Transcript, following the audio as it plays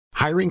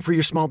Hiring for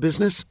your small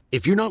business?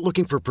 If you're not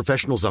looking for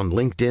professionals on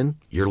LinkedIn,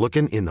 you're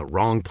looking in the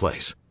wrong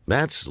place.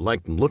 That's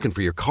like looking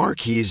for your car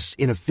keys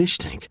in a fish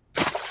tank.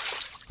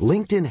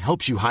 LinkedIn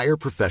helps you hire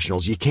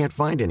professionals you can't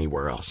find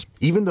anywhere else,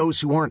 even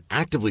those who aren't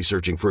actively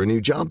searching for a new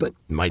job but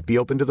might be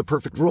open to the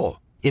perfect role.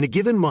 In a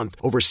given month,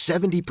 over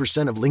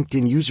 70% of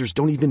LinkedIn users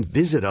don't even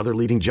visit other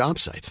leading job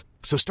sites.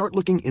 So start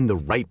looking in the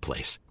right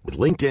place. With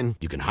LinkedIn,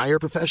 you can hire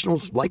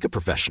professionals like a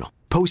professional.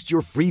 Post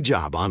your free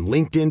job on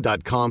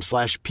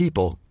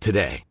linkedin.com/people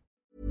today.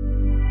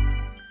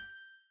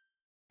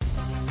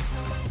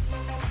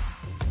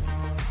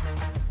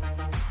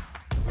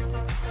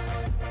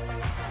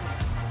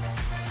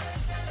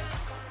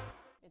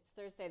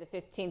 Thursday, the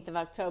 15th of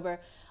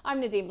October. I'm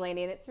Nadine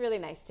Blaney, and it's really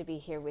nice to be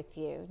here with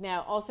you.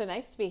 Now, also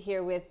nice to be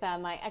here with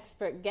my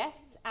expert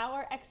guests,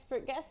 our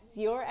expert guests,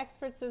 your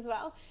experts as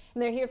well.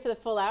 And they're here for the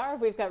full hour.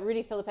 We've got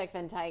Rudi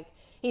Filapek-Vandyck.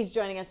 He's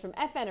joining us from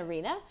FN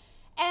Arena.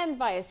 And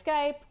via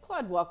Skype,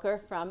 Claude Walker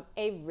from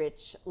A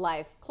Rich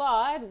Life.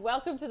 Claude,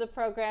 welcome to the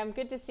program.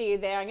 Good to see you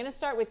there. I'm going to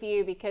start with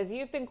you because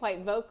you've been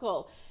quite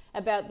vocal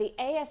about the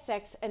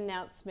ASX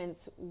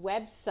announcements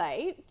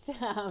website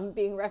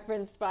being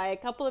referenced by a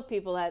couple of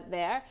people out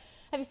there.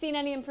 Have you seen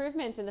any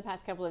improvement in the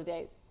past couple of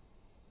days?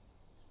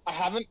 I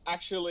haven't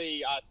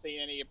actually seen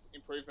any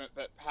improvement,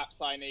 but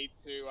perhaps I need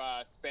to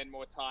spend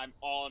more time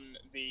on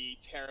the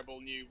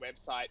terrible new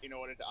website in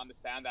order to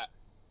understand that.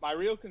 My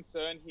real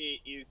concern here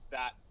is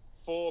that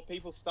for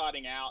people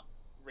starting out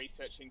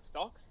researching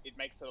stocks, it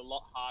makes it a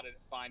lot harder to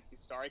find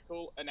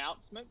historical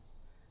announcements,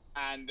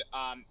 and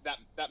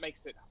that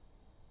makes it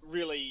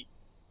really,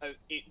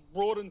 it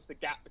broadens the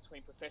gap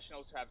between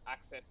professionals who have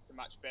access to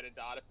much better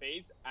data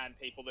feeds and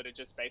people that are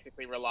just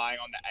basically relying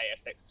on the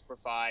ASX to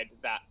provide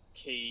that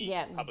key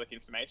public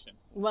information.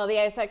 Well, the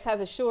ASX has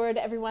assured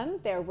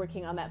everyone they're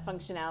working on that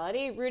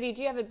functionality. Rudi,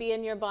 do you have a bee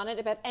in your bonnet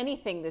about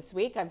anything this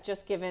week? I've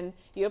just given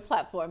you a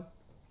platform.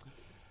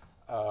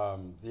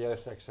 The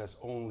ASX has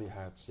only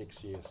had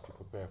 6 years to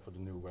prepare for the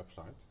new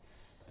website.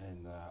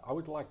 And I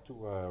would like to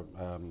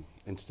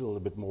instill a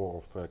little bit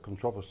more of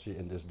controversy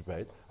in this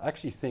debate. I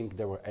actually think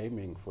they were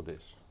aiming for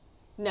this.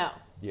 No.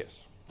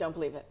 Yes. Don't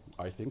believe it.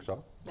 I think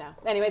so. No.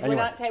 Anyways, we're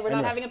not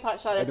having a pot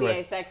shot at the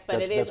ASX,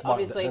 but it is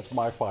obviously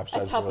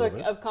a topic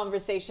of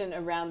conversation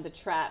around the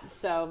trap.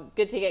 So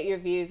good to get your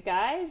views,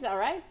 guys. All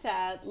right,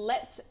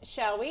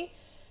 shall we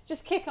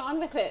just kick on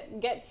with it?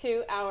 Get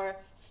to our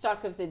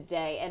stock of the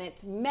day, and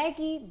it's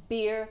Maggie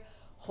Beer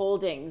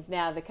Holdings.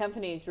 Now, the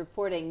company is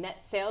reporting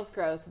net sales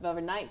growth of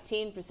over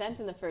 19%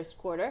 in the first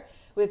quarter,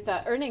 with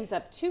earnings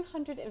up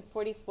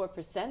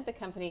 244%. The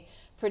company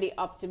pretty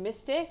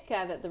optimistic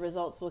that the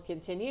results will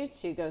continue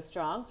to go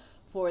strong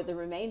for the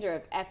remainder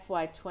of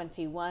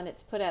FY21.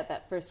 It's put out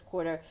that first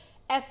quarter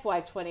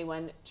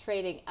FY21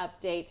 trading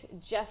update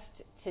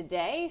just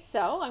today.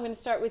 So I'm going to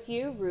start with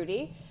you,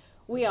 Rudi.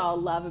 We all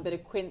love a bit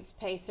of Quince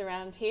Pace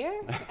around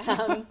here.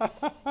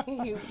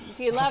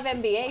 Do you love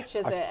MBH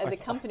as a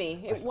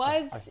company?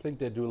 I think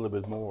they do a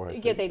little bit more.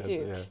 They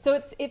do. Yeah. So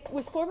it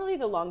was formerly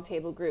the Long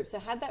Table Group, so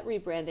had that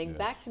rebranding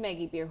back to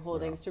Maggie Beer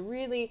Holdings to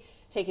really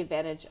take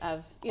advantage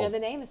of the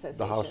name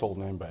association. The household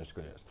name,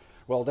 basically, yes.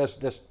 Well,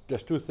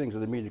 there's two things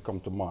that immediately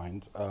come to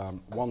mind.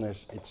 One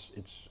is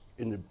it's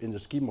in the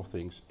scheme of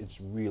things,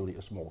 it's really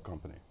a small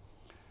company,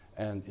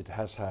 and it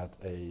has had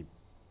a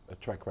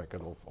track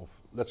record of,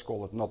 let's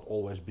call it, not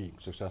always being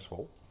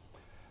successful.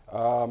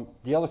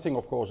 The other thing,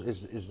 of course,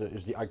 is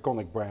the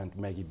iconic brand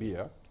Maggie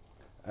Beer.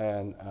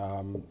 And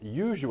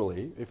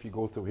usually, if you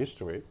go through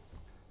history,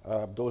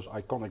 those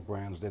iconic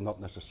brands, they're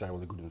not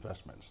necessarily good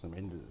investments. I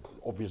mean, the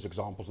obvious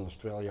examples in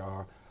Australia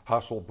are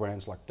household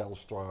brands like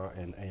Telstra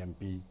and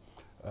AMP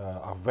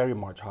are very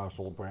much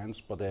household brands,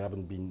 but they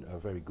haven't been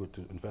very good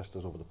to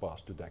investors over the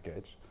past 2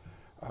 decades.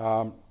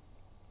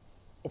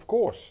 Of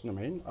course, I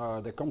mean,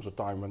 there comes a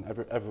time when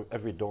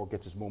every dog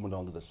gets its moment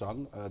under the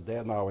sun.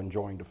 They're now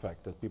enjoying the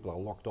fact that people are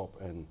locked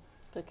up and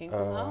cooking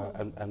from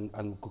home.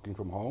 And cooking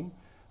from home.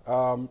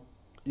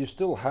 You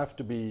still have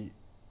to be.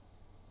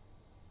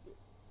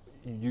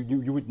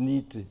 You would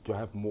need to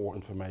have more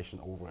information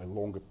over a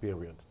longer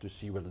period to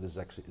see whether this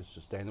actually is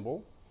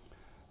sustainable.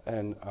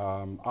 And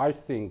I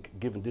think,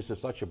 given this is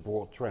such a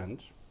broad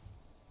trend,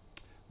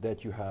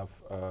 that you have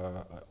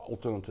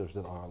alternatives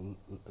that are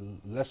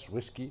less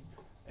risky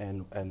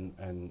and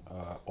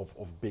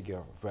of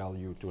bigger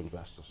value to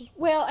investors.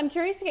 Well, I'm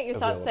curious to get your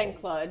thoughts then,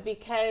 Claude,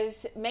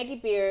 because Maggie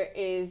Beer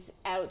is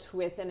out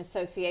with an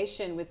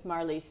association with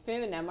Marley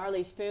Spoon. Now,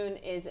 Marley Spoon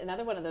is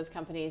another one of those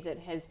companies that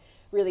has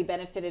really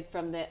benefited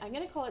from I'm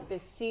going to call it the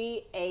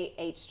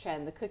CAH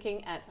trend, the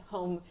cooking at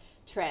home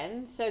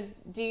trend. So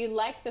do you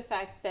like the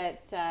fact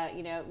that,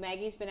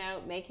 Maggie's been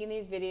out making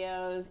these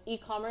videos,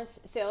 e-commerce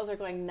sales are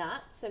going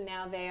nuts, and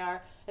now they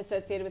are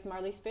associated with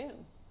Marley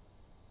Spoon?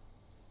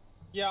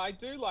 Yeah, I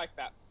do like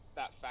that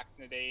fact,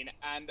 Nadine,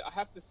 and I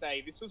have to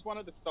say this was one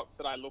of the stocks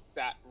that I looked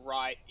at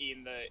right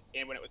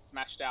when it was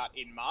smashed out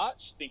in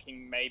March,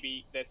 thinking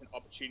maybe there's an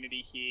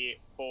opportunity here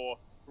for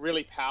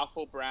really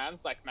powerful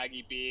brands like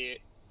Maggie Beer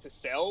to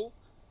sell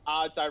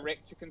are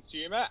direct to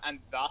consumer and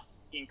thus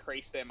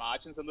increase their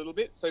margins a little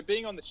bit. So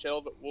being on the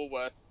shelf at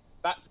Woolworths,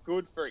 that's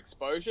good for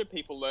exposure.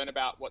 People learn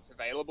about what's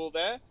available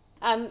there.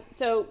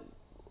 So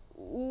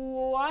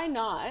why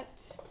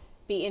not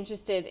be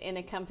interested in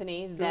a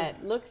company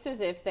that looks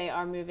as if they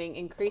are moving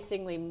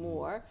increasingly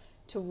more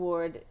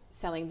toward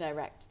selling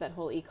direct, that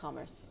whole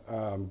e-commerce?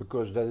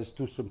 Because that is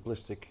too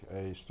simplistic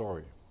a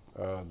story.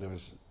 There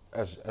is,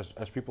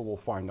 as people will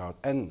find out,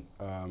 and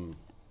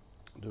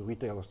the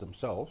retailers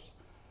themselves,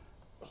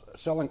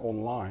 selling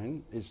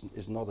online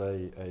is not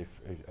a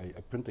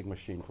printing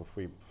machine for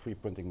free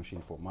printing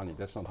machine for money.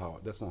 That's not how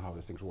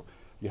these things work.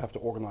 You have to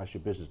organize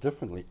your business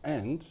differently,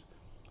 and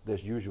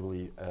there's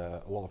usually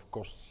a lot of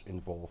costs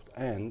involved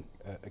and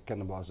a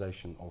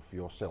cannibalization of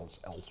your sales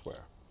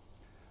elsewhere.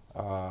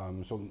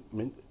 So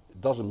it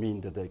doesn't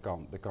mean that they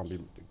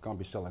can't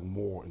be selling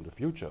more in the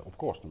future. Of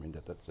course, I mean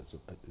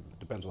it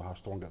depends on how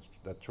strong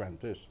that trend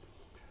is.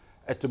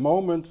 At the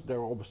moment,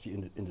 they're obviously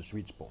in the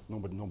sweet spot.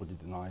 Nobody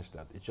denies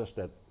that. It's just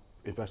that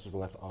investors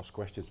will have to ask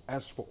questions,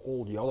 as for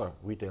all the other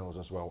retailers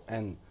as well,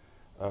 and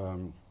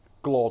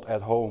Claude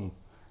at home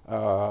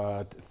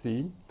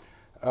theme.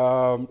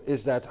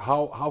 Is that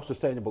how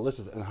sustainable is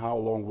it, and how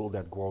long will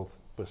that growth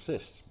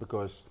persist?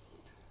 Because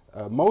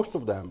most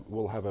of them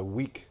will have a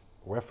weak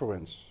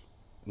reference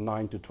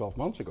 9 to 12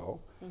 months ago,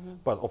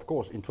 but of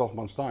course in 12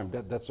 months time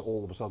that's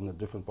all of a sudden a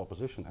different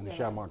proposition, and the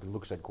share market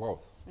looks at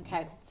growth.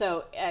 Okay,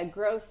 so a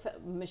growth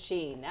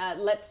machine.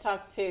 Let's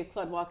talk to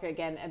Claude Walker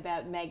again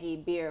about Maggie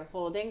Beer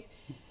Holdings.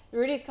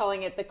 Rudy's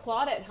calling it the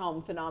Claude at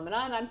home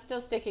phenomenon. I'm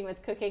still sticking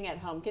with cooking at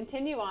home.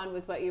 Continue on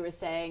with what you were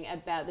saying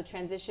about the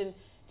transition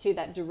to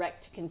that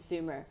direct to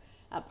consumer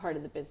part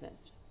of the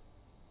business.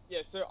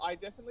 Yeah, so I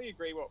definitely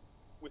agree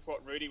with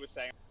what Rudi was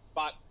saying,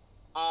 but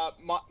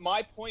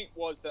my point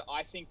was that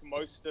I think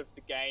most of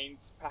the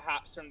gains,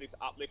 perhaps from this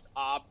uplift,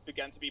 are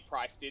begun to be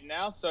priced in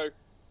now. So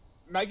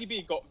Maggie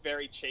Beer got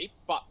very cheap,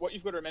 but what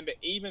you've got to remember,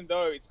 even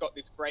though it's got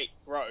this great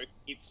growth,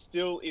 it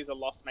still is a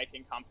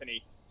loss-making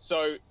company.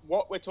 So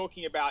what we're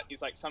talking about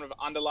is like some of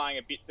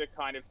underlying EBITDA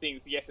kind of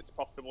things. Yes, it's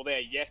profitable there.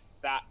 Yes,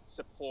 that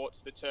supports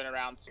the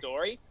turnaround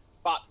story.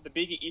 But the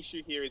bigger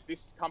issue here is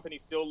this company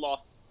still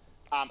lost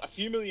a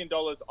few $1 million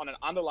on an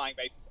underlying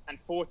basis, and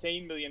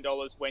 $14 million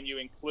when you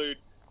include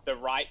the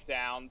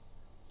write-downs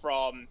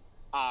from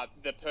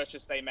the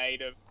purchase they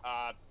made of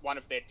one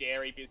of their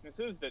dairy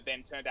businesses that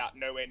then turned out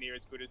nowhere near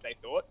as good as they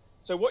thought.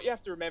 So what you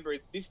have to remember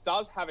is this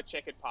does have a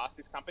checkered past,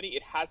 this company.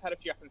 It has had a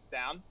few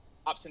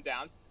ups and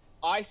downs.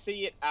 I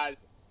see it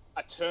as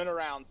a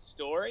turnaround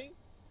story,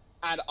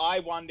 and I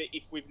wonder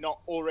if we've not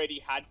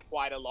already had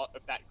quite a lot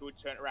of that good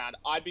turnaround.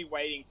 I'd be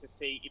waiting to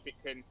see if it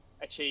can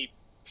achieve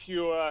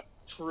pure,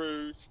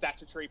 true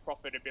statutory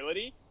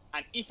profitability,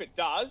 and if it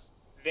does,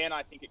 then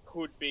I think it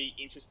could be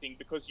interesting,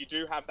 because you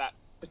do have that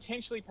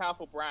potentially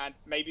powerful brand.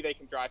 Maybe they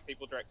can drive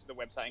people direct to the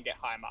website and get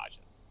higher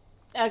margins.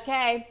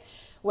 Okay.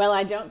 Well,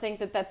 I don't think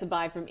that that's a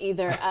buy from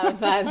either of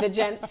the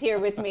gents here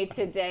with me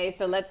today.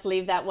 So let's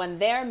leave that one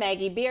there.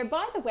 Maggie Beer.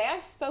 By the way, I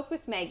spoke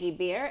with Maggie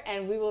Beer,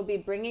 and we will be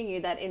bringing you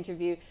that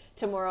interview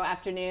tomorrow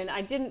afternoon.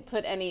 I didn't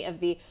put any of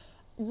the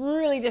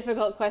really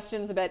difficult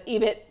questions about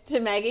EBIT to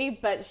Maggie,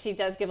 but she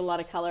does give a lot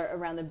of color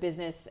around the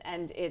business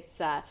and its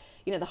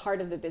the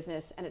heart of the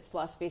business and its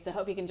philosophy. So I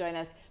hope you can join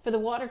us for the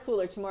water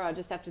cooler tomorrow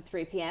just after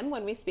 3 p.m.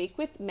 when we speak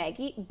with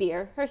Maggie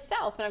Beer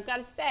herself. And I've got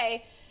to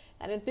say,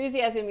 that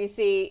enthusiasm you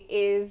see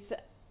is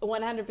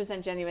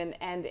 100% genuine,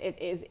 and it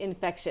is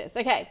infectious.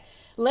 Okay,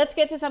 let's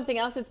get to something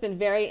else that's been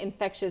very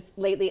infectious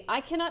lately. I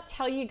cannot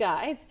tell you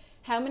guys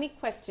how many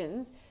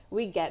questions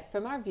we get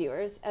from our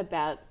viewers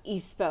about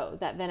ESPO,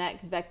 that VanEck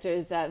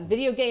Vector's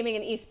video gaming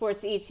and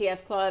esports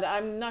ETF. Claude,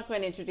 I'm not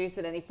going to introduce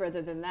it any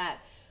further than that.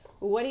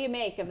 What do you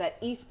make of that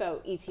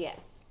ESPO ETF?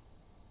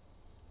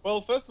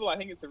 Well, first of all, I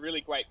think it's a really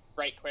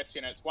great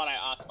question. It's one I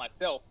asked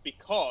myself,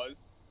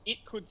 because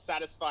it could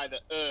satisfy the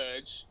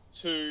urge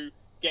to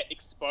get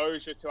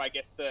exposure to, I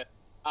guess, the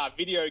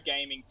video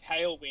gaming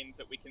tailwind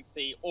that we can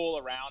see all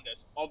around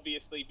us.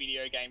 Obviously,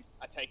 video games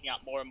are taking up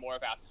more and more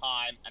of our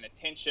time and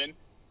attention.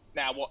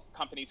 Now, what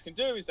companies can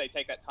do is they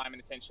take that time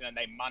and attention and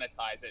they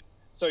monetize it.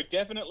 So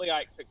definitely,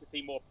 I expect to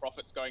see more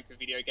profits going to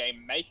video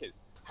game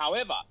makers.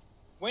 However,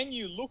 when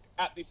you look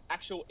at this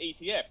actual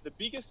ETF, the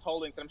biggest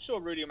holdings, and I'm sure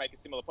Rudi will make a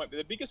similar point, but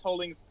the biggest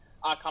holdings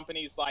are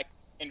companies like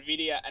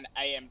NVIDIA and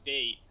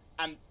AMD.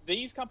 And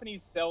these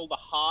companies sell the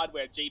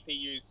hardware,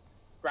 GPUs,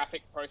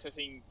 graphic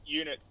processing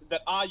units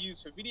that are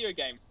used for video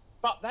games.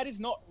 But that is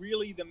not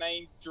really the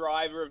main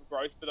driver of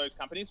growth for those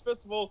companies.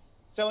 First of all,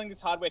 selling this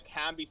hardware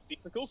can be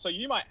cyclical. So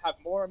you might have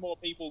more and more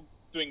people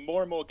doing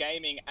more and more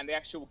gaming and the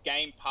actual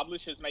game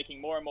publishers making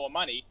more and more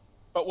money.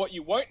 But what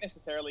you won't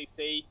necessarily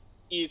see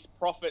is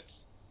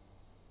profits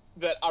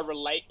that are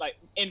like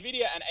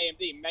NVIDIA and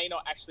AMD may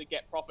not actually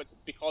get profits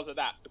because of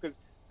that, because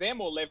they're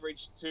more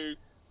leveraged to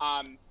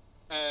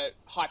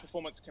high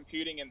performance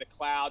computing in the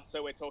cloud.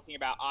 So we're talking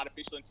about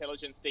artificial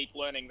intelligence, deep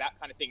learning, that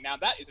kind of thing. Now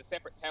that is a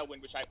separate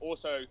tailwind, which I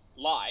also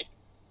like.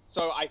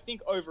 So I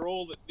think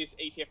overall that this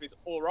ETF is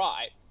all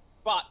right.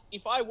 But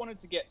if I wanted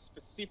to get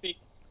specific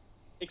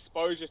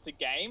exposure to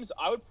games,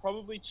 I would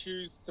probably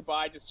choose to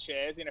buy just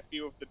shares in a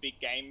few of the big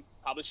game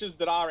publishers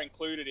that are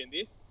included in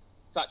this,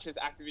 such as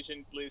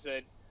Activision,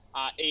 Blizzard,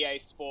 EA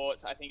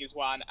Sports, I think is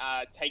one,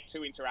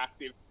 Take-Two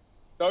Interactive.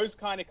 Those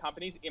kind of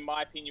companies, in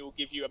my opinion, will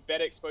give you a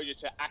better exposure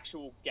to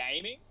actual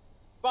gaming.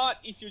 But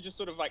if you're just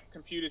sort of like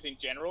computers in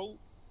general,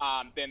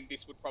 then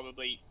this would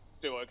probably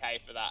do okay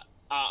for that.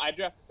 I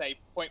do have to say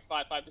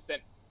 0.55%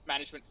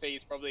 management fee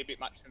is probably a bit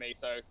much for me,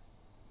 so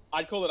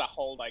I'd call it a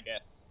hold, I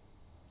guess.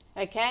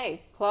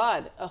 Okay,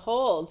 Claude, a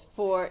hold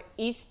for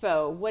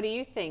ESPO. What do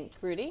you think,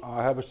 Rudi?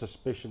 I have a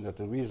suspicion that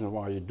the reason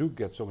why you do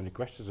get so many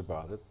questions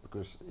about it,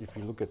 because if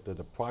you look at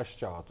the price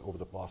chart over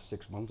the past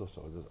 6 months or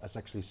so, it's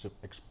actually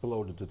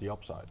exploded to the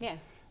upside. Yeah.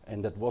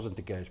 And that wasn't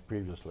the case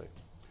previously.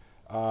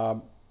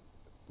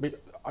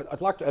 But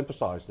I'd like to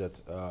emphasize that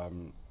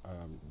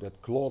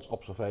that Claude's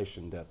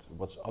observation that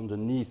what's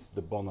underneath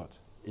the bonnet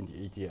in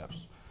the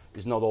ETFs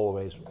is not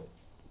always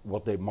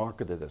what they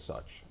marketed as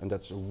such, and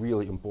that's a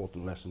really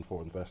important lesson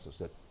for investors.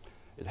 That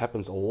it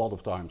happens a lot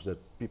of times that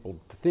people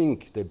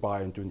think they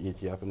buy into an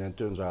ETF, and then it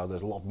turns out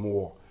there's a lot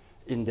more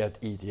in that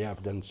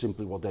ETF than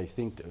simply what they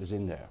think is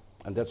in there.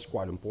 And that's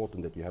quite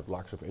important, that you have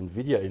likes of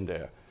Nvidia in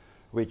there,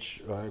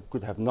 which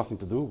could have nothing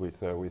to do with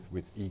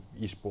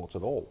esports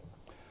at all.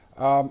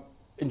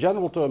 In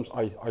general terms,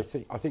 I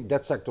think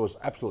that sector is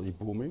absolutely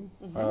booming.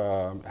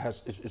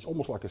 It's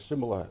almost like a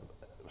similar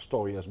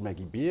story as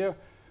Maggie Beer.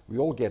 We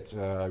all get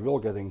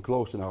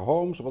enclosed in our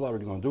homes. What are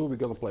we going to do? We're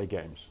going to play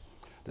games.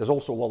 There's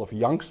also a lot of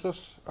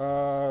youngsters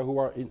who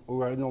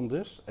are in on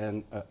this,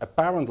 and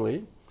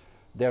apparently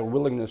their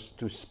willingness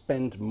to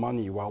spend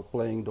money while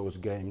playing those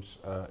games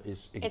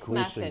is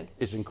increasing.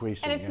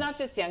 And it's not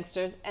just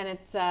youngsters, and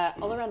it's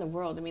all around the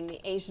world. I mean, the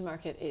Asian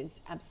market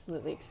is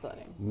absolutely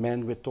exploding.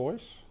 Men with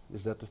toys.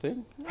 Is that the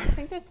thing? I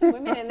think there's some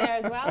women in there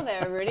as well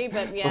there, Rudi,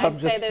 but yeah,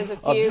 I'd say there's a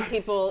few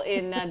people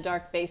in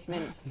dark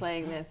basements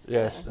playing this.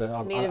 Yes.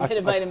 Need a bit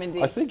of vitamin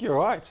D. I think you're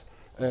right.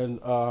 And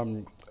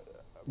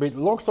but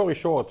long story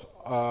short,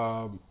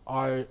 I'm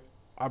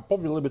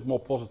probably a little bit more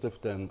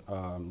positive than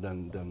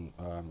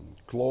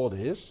Claude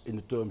is, in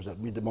the terms that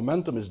the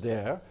momentum is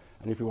there,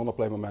 and if you want to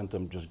play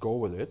momentum, just go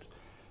with it.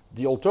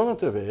 The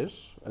alternative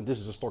is, and this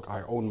is a stock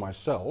I own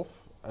myself,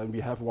 and we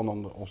have one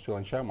on the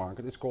Australian share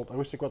market, it's called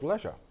Aristocrat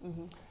Leisure.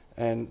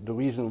 And the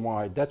reason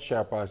why that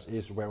share price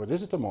is where it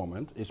is at the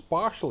moment is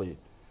partially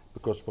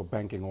because we're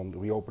banking on the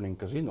reopening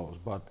casinos,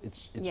 but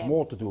it's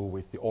more to do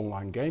with the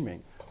online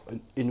gaming,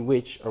 in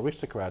which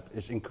Aristocrat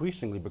is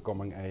increasingly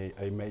becoming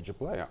a major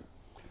player.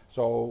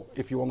 So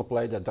if you want to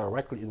play that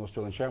directly in the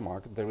Australian share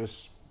market, there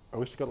is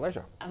Aristocrat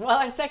Leisure. Well,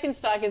 our second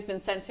stock has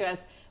been sent to us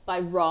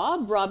by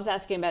Rob. Rob's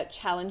asking about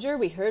Challenger.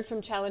 We heard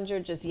from Challenger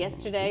just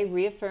yesterday,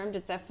 reaffirmed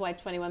its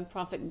FY21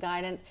 profit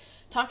guidance,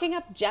 talking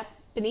up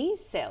Japanese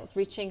sales,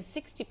 reaching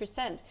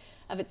 60%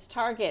 of its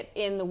target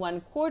in the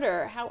one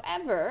quarter.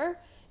 However,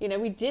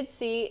 we did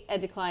see a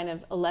decline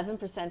of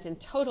 11% in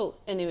total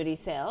annuity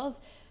sales,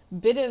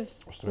 bit of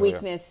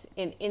weakness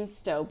in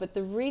Insto, but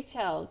the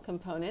retail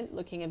component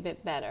looking a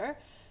bit better.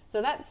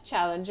 So that's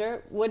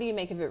Challenger. What do you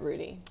make of it,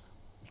 Rudi?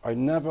 I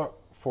never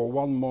for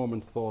one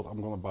moment thought I'm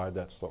going to buy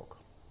that stock.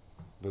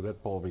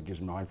 That probably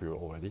gives my view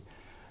already.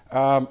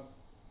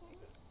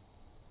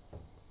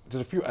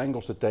 There's a few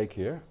angles to take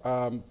here.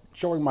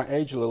 Showing my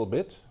age a little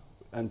bit,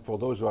 and for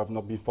those who have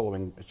not been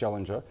following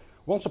Challenger,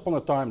 once upon a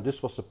time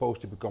this was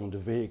supposed to become the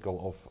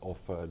vehicle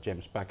of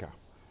James Packer,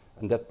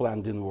 and that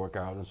plan didn't work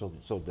out, and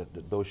so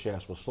those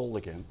shares were sold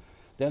again.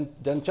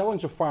 Then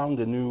Challenger found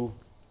a new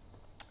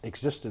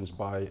existence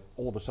by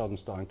all of a sudden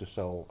starting to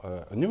sell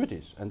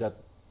annuities, and that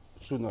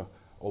sooner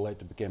or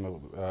later became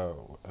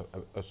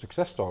a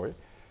success story.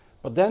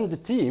 But then the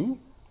team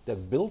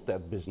that built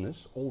that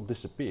business all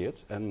disappeared,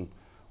 and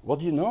what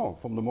do you know?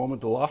 From the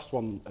moment the last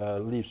one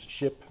leaves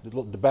ship,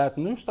 the bad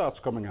news starts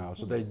coming out,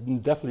 so they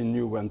definitely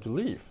knew when to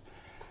leave.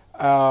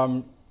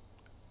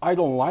 I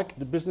don't like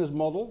the business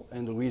model,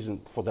 and the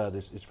reason for that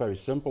is very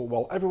simple.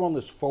 While everyone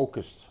is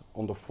focused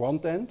on the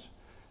front end,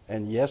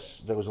 and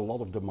yes, there is a lot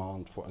of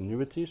demand for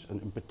annuities,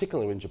 and in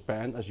particular in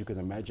Japan, as you can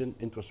imagine,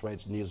 interest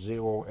rates near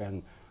zero,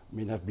 and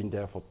have been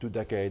there for 2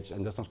 decades,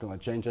 and that's not going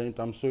to change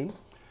anytime soon.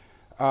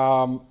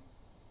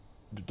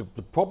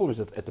 The problem is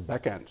that at the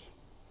back end,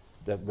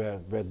 that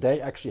where they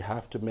actually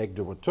have to make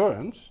the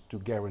returns to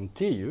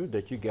guarantee you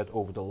that you get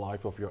over the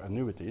life of your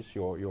annuities,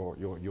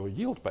 your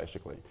yield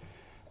basically.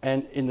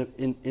 And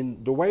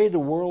in the way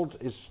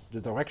the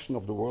direction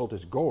of the world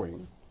is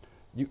going,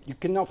 you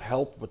cannot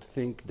help but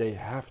think they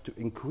have to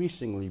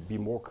increasingly be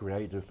more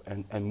creative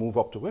and move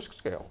up the risk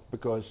scale,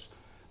 because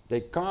they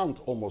can't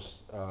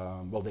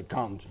they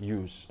can't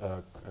use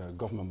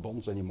government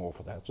bonds anymore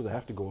for that. So they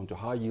have to go into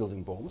high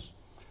yielding bonds.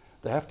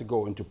 They have to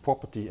go into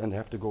property, and they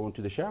have to go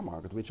into the share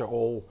market, which are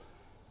all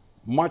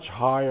much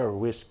higher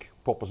risk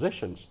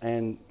propositions.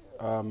 And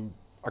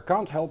I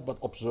can't help but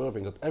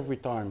observing that every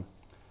time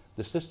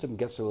the system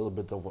gets a little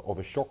bit of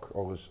a shock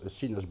or is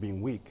seen as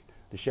being weak,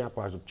 the share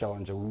price of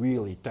Challenger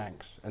really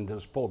tanks, and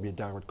there's probably a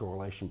direct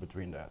correlation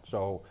between that.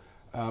 So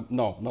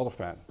no, not a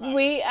fan.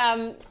 We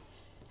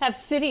have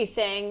Citi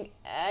saying,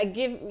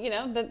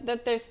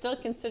 that there's still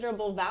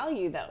considerable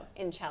value, though,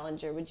 in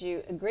Challenger. Would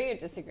you agree or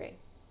disagree?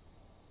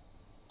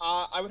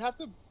 I would have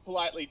to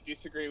politely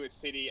disagree with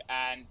Citi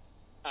and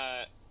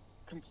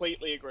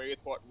completely agree with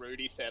what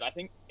Rudi said. I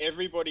think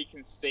everybody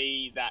can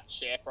see that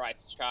share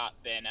price chart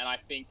then, and I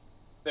think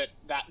that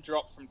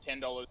drop from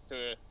 $10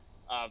 to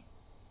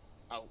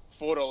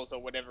 $4 or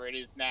whatever it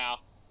is now,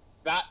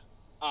 that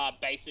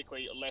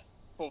basically less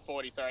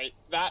 $4.40. Sorry,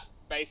 that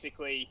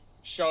basically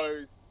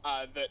shows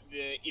that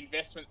the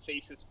investment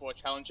thesis for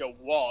Challenger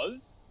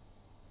was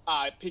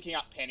picking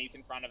up pennies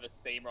in front of a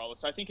steamroller.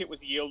 So I think it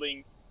was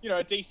yielding,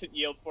 a decent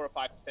yield, 4 or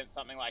 5%,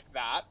 something like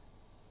that.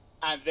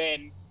 And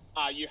then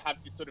you have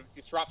this sort of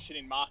disruption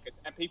in markets,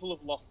 and people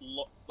have lost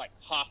like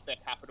half their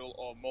capital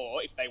or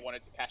more if they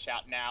wanted to cash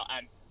out now.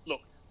 And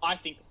look, I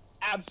think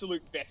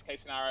absolute best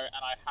case scenario,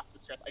 and I have to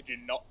stress, I do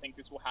not think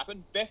this will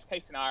happen. Best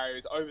case scenario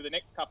is over the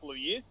next couple of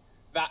years,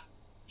 that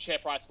share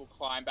price will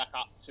climb back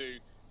up to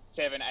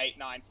 $7, $8,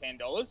 $9,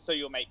 $10. So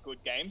you'll make good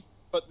gains.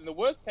 But in the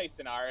worst case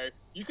scenario,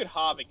 you could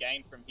halve a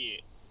gain from here.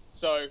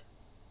 So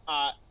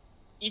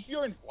if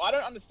you're I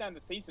don't understand the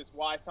thesis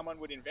why someone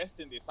would invest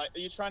in this. Like, are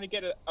you trying to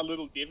get a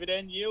little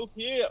dividend yield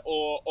here,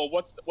 or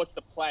what's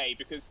the play?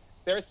 Because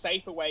there are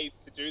safer ways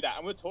to do that,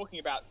 and we'll talk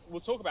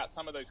about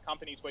some of those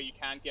companies where you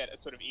can get a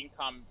sort of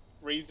income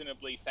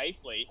reasonably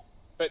safely.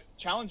 But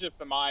Challenger,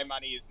 for my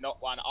money, is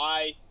not one.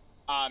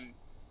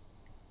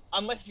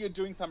 Unless you're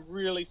doing some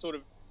really sort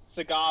of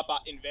cigar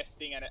butt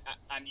investing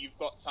and you've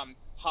got some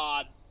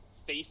hard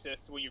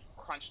thesis where you've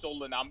crunched all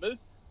the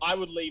numbers, I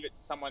would leave it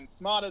to someone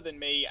smarter than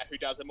me who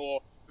does a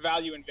more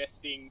value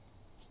investing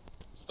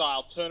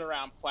style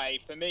turnaround play.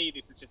 For me,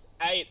 this is just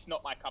it's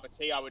not my cup of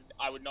tea. I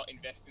would not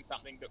invest in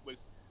something that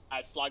was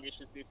as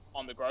sluggish as this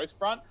on the growth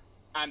front.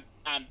 And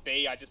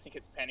B, I just think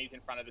it's pennies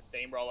in front of the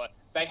steamroller.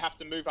 They have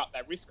to move up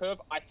that risk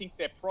curve. I think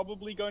they're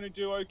probably going to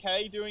do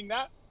okay doing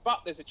that,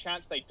 but there's a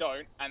chance they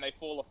don't and they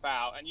fall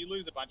afoul and you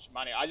lose a bunch of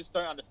money. I just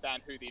don't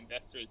understand who the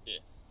investor is here.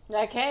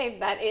 Okay,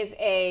 that is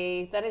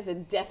a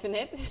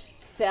definite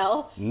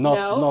sell.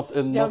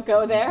 Don't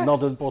go there.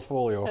 Not in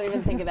portfolio. Don't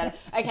even think about it.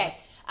 Okay.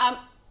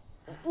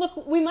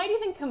 Look, we might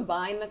even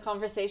combine the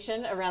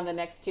conversation around the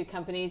next two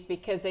companies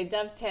because they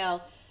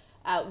dovetail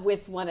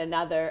with one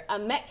another.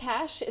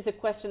 Metcash is a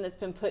question that's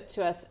been put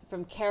to us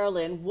from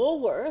Carolyn.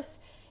 Woolworths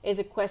is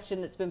a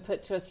question that's been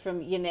put to us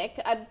from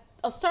Yannick.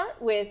 I'll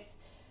start with,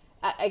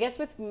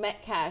 with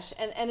Metcash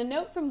and a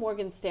note from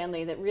Morgan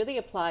Stanley that really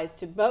applies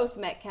to both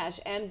Metcash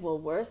and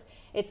Woolworths.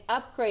 It's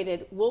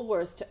upgraded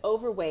Woolworths to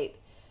overweight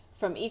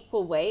from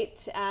equal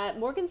weight.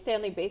 Morgan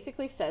Stanley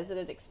basically says that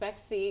it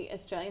expects the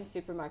Australian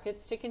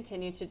supermarkets to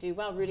continue to do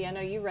well. Rudi, I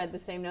know you read the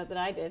same note that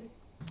I did.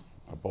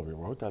 I probably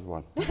wrote that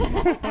one.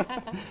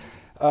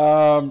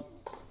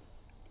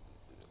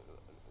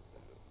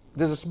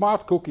 There's a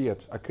smart cookie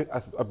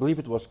I believe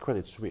it was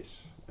Credit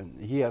Suisse, and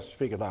he has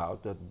figured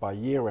out that by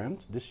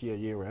this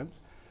year end,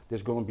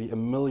 there's going to be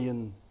 1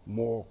 million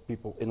more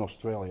people in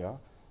Australia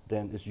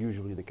than is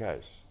usually the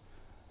case.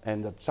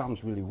 And that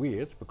sounds really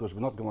weird because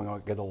we're not going to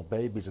get all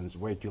babies and it's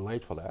way too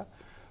late for that.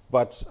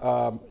 But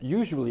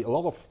usually a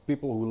lot of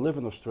people who live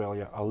in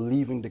Australia are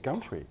leaving the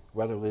country,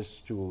 whether it is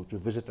to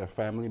visit their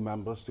family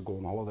members, to go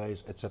on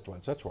holidays, etc.,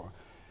 etc.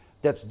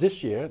 That's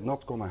this year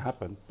not going to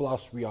happen.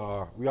 Plus we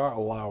are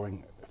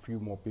allowing a few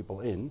more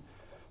people in.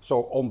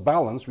 So on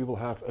balance, we will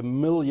have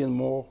 1 million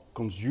more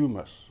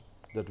consumers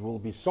that will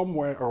be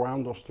somewhere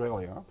around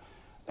Australia,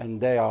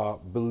 and they are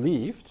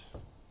believed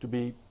to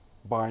be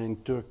buying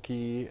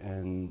turkey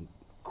and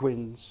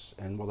quince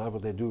and whatever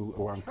they do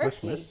around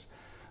Christmas.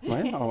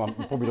 Right? I'm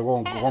probably the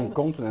wrong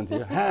continent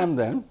here. Ham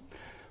then.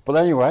 But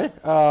anyway,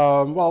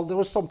 there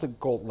was something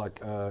called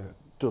like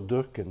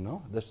turdurken,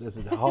 no? That's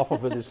half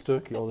of it is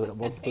turkey or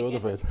 1/3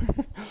 of it.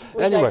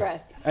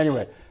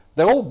 Anyway,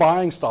 they're all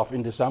buying stuff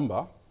in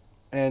December,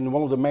 and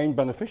one of the main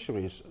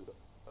beneficiaries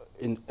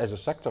as a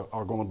sector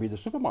are going to be the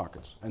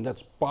supermarkets. And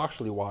that's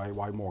partially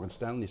why Morgan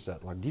Stanley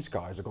said, like, these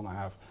guys are going to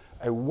have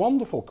a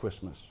wonderful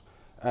Christmas.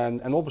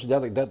 And obviously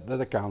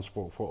that accounts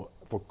for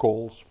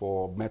Coles,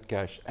 for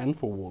Metcash and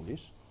for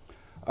Woolies.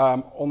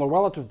 On a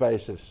relative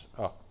basis,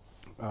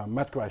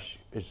 Metcash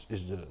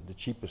is the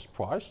cheapest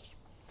priced.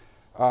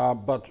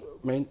 But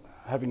I mean,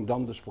 having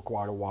done this for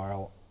quite a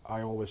while,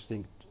 I always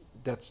think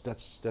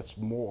that's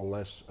more or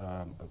less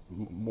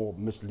more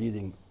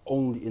misleading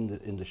only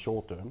in the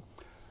short term.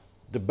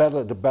 The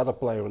better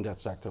player in that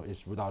sector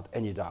is without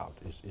any doubt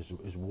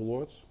is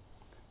Woolworths.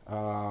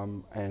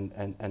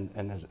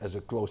 And as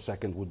a close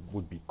second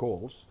would be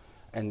Coles,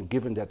 and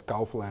given that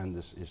Kaufland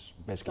is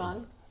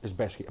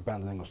basically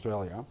abandoning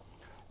Australia,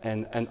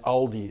 and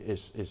Aldi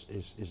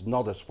is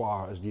not as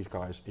far as these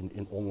guys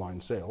in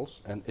online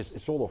sales, and is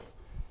sort of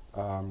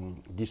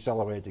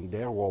decelerating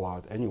their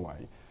rollout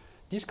anyway.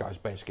 These guys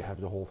basically have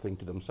the whole thing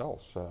to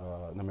themselves.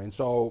 I mean,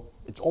 so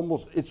it's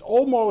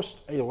almost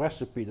a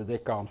recipe that they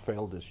can't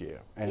fail this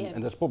year,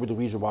 and that's probably the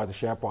reason why the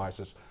share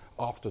prices,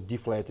 after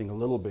deflating a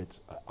little bit,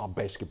 are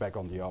basically back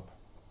on the up.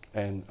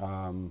 And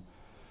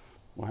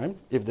Right.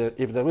 If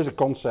there is a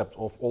concept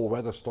of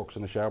all-weather stocks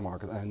in the share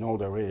market, and I know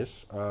there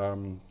is,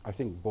 I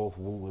think both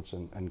Woolworths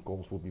and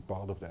Coles would be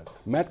part of that.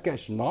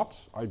 Metcash not,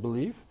 I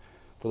believe,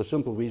 for the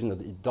simple reason that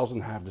it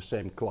doesn't have the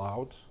same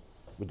cloud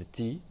with the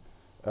T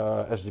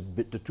as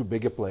the two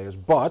bigger players.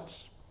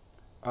 But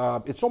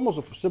it's almost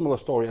a similar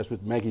story as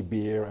with Maggie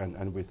Beer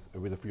and with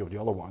a few of the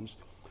other ones.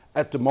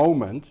 At the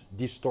moment,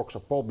 these stocks are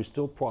probably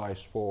still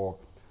priced for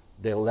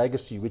their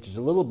legacy, which is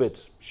a little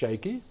bit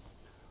shaky.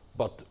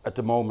 But at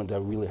the moment,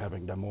 they're really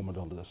having their moment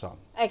under the sun.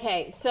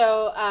 Okay,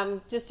 so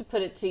just to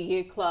put it to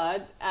you,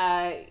 Claude,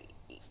 Aldi,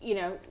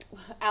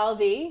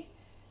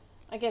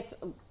 I guess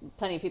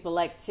plenty of people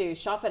like to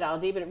shop at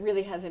Aldi, but it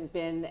really hasn't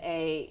been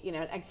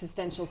an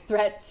existential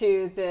threat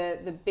to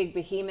the big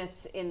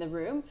behemoths in the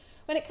room.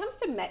 When it comes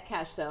to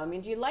Metcash, though, I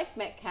mean, do you like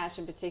Metcash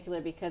in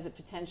particular because it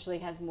potentially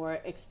has more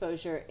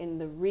exposure in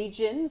the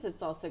regions?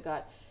 It's also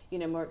got,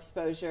 more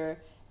exposure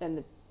than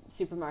the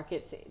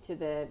supermarkets to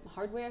the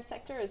hardware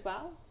sector as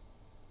well?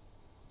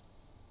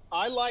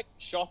 I like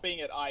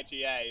shopping at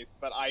IGAs,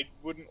 but I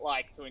wouldn't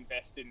like to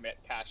invest in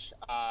Metcash.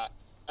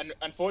 And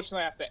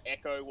unfortunately, I have to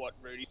echo what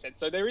Rudi said.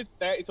 So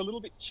it's a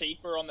little bit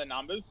cheaper on the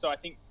numbers. So I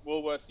think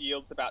Woolworths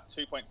yields about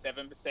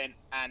 2.7%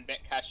 and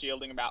Metcash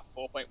yielding about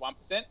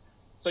 4.1%.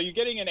 So you're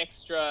getting an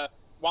extra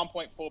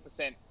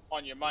 1.4%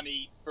 on your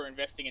money for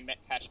investing in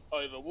Metcash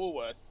over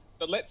Woolworths.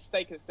 But let's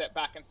take a step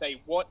back and say,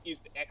 what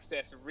is the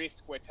excess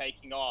risk we're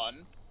taking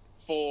on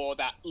for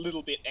that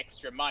little bit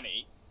extra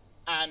money?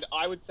 And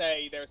I would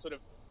say there are sort of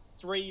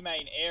three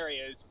main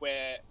areas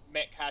where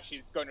Metcash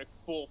is going to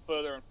fall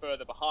further and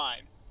further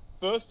behind.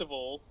 First of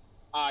all,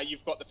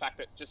 you've got the fact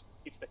that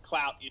it's the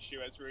clout issue,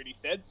 as Rudi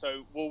said.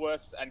 So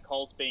Woolworths and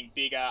Coles being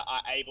bigger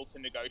are able to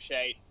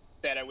negotiate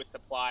better with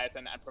suppliers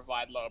and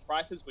provide lower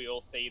prices. We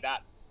all see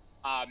that.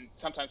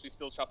 Sometimes we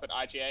still shop at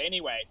IGA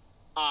anyway.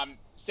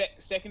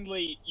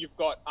 Secondly, you've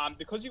got,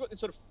 because you've got this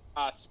sort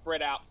of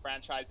spread out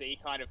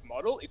franchisee kind of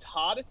model, it's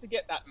harder to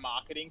get that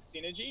marketing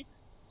synergy.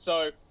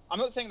 So I'm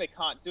not saying they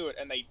can't do it,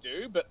 and they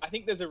do, but I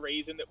think there's a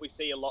reason that we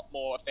see a lot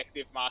more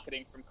effective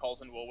marketing from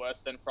Coles and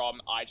Woolworths than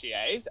from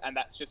IGAs, and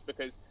that's just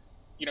because,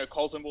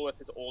 Coles and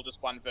Woolworths is all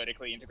just one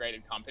vertically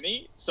integrated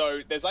company.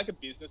 So there's like a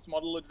business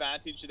model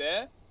advantage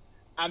there.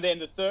 And then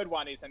the third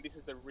one is, and this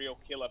is the real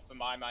killer for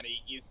my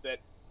money, is that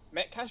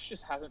Metcash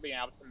just hasn't been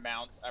able to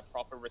mount a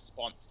proper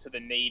response to the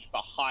need for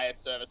higher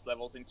service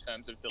levels in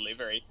terms of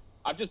delivery.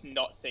 I'm just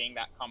not seeing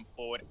that come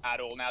forward at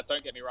all. Now,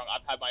 don't get me wrong,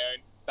 I've had my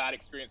own bad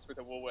experience with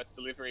a Woolworths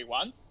delivery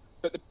once.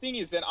 But the thing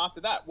is, then after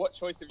that, what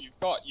choice have you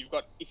got? You've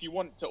got, if you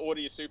want to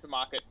order your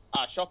supermarket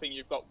shopping,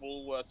 you've got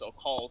Woolworths or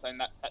Coles, and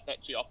that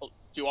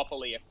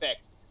duopoly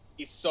effect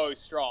is so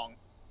strong,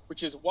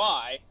 which is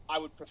why I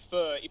would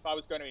prefer, if I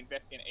was going to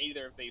invest in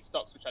either of these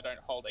stocks, which I don't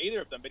hold either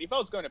of them, but if I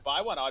was going to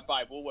buy one, I'd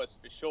buy Woolworths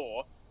for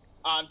sure,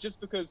 just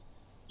because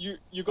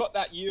you got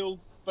that yield,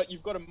 but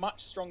you've got a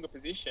much stronger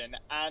position.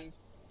 And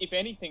if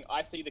anything,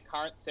 I see the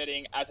current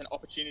setting as an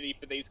opportunity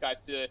for these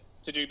guys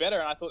to do better.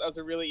 And I thought that was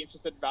a really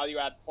interesting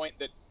value-add point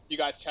that you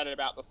guys chatted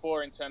about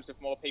before in terms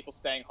of more people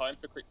staying home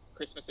for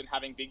Christmas and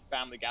having big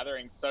family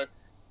gatherings. So,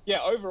 yeah,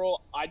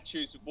 overall, I'd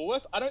choose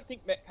Woolworths. I don't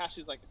think Metcash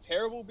is like a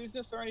terrible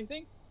business or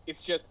anything.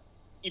 It's just,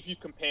 if you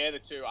compare the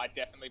two, I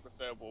definitely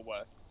prefer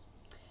Woolworths.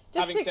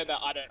 Having said that,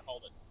 I don't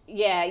hold it.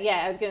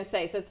 Yeah, I was going to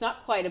say, so it's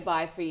not quite a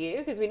buy for you,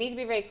 because we need to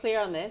be very clear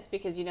on this,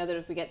 because you know that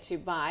if we get two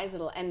buys,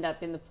 it'll end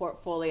up in the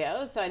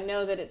portfolio. So I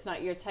know that it's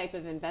not your type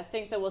of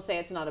investing, so we'll say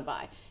it's not a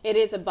buy. It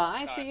is a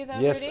buy for you, though,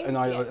 yes, Rudi? and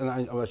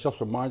I was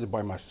just reminded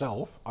by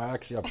myself, I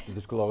actually have to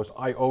disclose,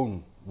 I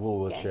own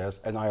Woolworths shares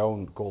and I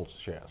own Coles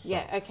shares. So,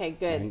 yeah, okay,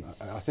 good. And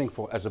I think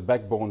as a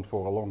backbone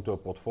for a long-term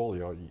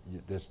portfolio,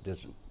 there's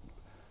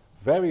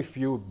very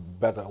few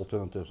better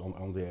alternatives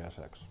on the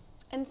ASX.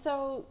 And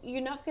so you're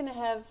not going to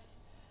have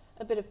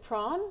a bit of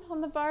prawn on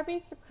the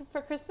Barbie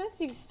for Christmas?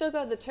 You still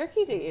got the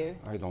turkey, do you?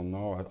 I don't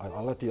know.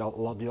 I'll let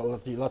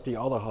the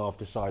other half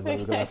decide whether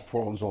we're going to have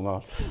prawns or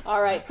not.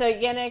 All right. So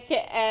Yannick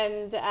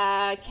and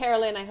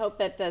Carolyn, I hope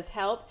that does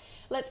help.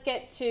 Let's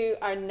get to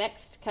our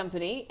next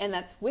company, and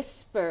that's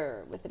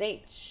Whisper with an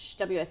H.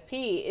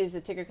 WSP is the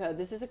ticker code.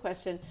 This is a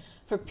question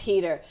for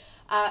Peter.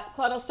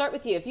 Claude, I'll start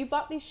with you. If you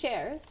bought these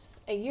shares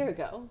a year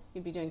ago,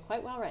 you'd be doing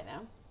quite well right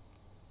now.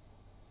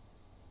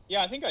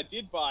 Yeah, I think I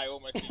did buy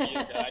almost a year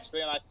ago, actually,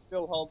 and I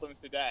still hold them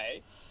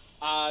today.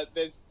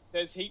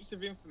 There's heaps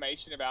of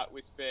information about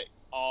Whisper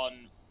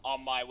on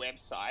my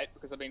website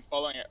because I've been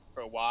following it for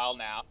a while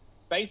now.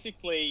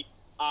 Basically,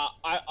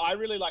 I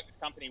really like this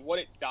company. What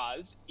it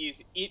does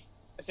is it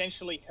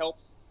essentially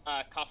helps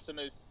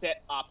customers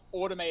set up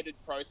automated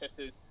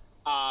processes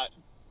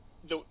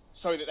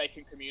so that they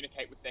can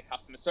communicate with their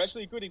customers. So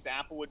actually a good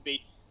example would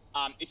be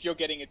if you're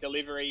getting a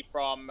delivery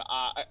from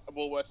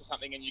Woolworths or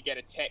something and you get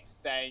a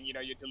text saying,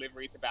 your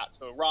delivery is about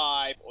to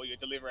arrive or your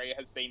delivery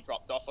has been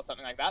dropped off or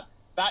something like that,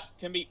 that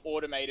can be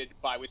automated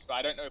by Whisper.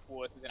 I don't know if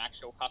Woolworths is an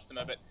actual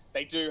customer, but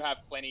they do have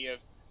plenty of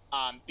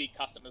big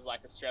customers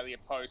like Australia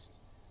Post.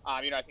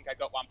 I think I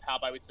got one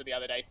powered by Whisper the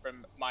other day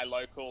from my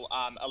local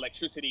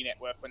electricity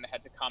network when they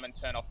had to come and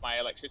turn off my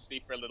electricity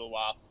for a little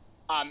while.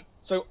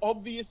 So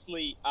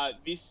obviously,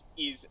 this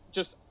is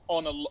just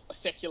on a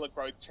secular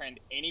growth trend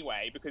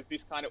anyway, because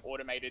this kind of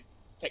automated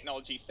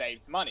technology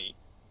saves money.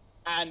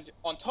 And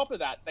on top of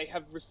that, they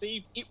have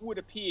received, it would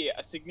appear,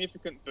 a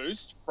significant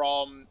boost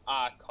from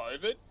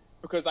COVID,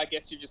 because I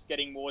guess you're just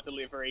getting more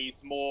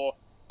deliveries, more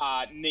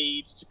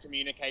need to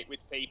communicate with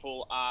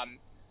people,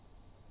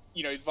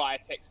 via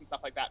text and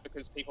stuff like that,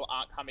 because people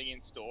aren't coming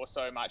in store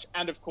so much.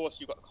 And of course,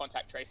 you've got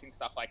contact tracing,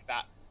 stuff like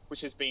that,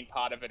 which has been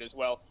part of it as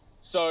well.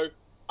 So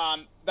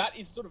that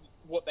is sort of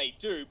what they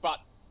do. But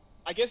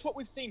I guess what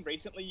we've seen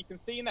recently, you can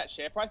see in that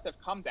share price,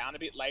 they've come down a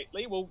bit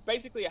lately. Well,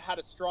 basically, it had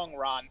a strong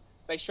run.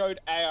 They showed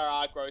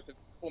ARR growth of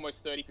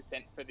almost 30%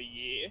 for the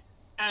year.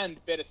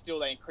 And better still,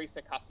 they increased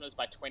their customers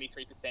by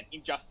 23%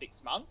 in just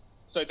 6 months.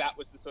 So that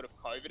was the sort of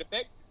COVID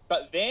effect.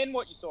 But then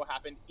what you saw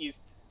happen is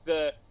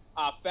the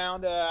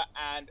founder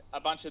and a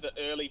bunch of the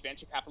early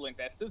venture capital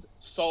investors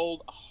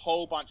sold a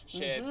whole bunch of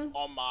shares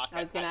on market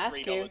at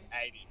 $3.80.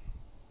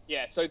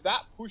 Yeah, so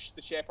that pushed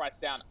the share price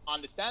down,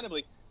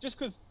 understandably, just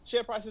because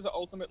share prices are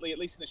ultimately, at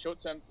least in the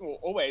short term, or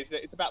always,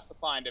 it's about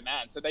supply and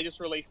demand. So they just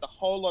released a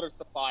whole lot of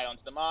supply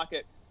onto the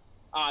market.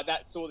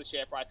 That saw the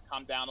share price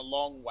come down a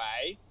long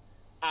way.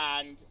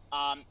 And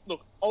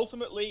look,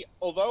 ultimately,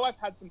 although I've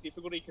had some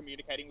difficulty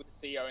communicating with the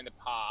CEO in the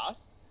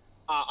past,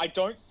 I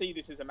don't see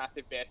this as a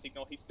massive bear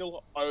signal. He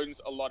still owns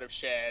a lot of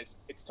shares.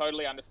 It's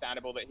totally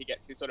understandable that he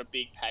gets his sort of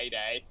big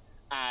payday.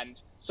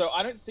 And so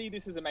I don't see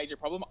this as a major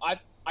problem.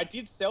 I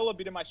did sell a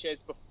bit of my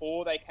shares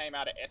before they came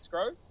out of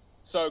escrow,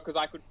 so because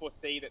I could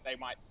foresee that they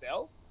might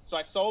sell. So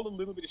I sold a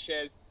little bit of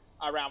shares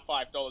around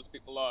 $5, a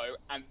bit below,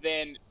 and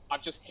then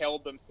I've just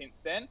held them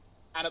since then.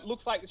 And it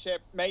looks like the share,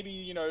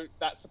 maybe,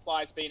 that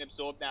supply has been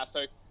absorbed now. So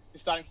you're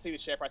starting to see the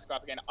share price go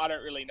up again. I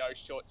don't really know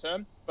short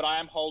term, but I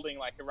am holding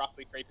like a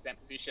roughly 3%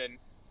 position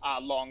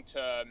long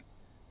term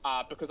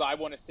because I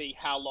want to see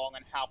how long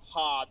and how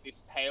hard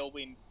this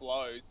tailwind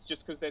blows,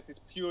 just because there's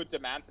this pure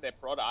demand for their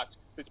product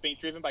that's been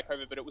driven by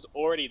COVID, but it was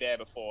already there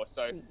before.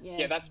 So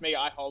yeah, that's me.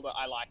 I hold it.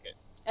 I like it.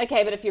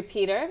 Okay, but if you're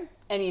Peter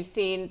and you've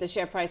seen the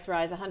share price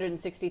rise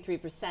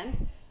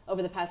 163%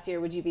 over the past year,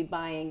 would you be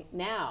buying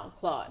now,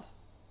 Claude?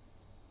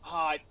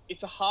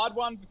 It's a hard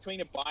one between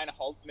a buy and a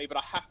hold for me, but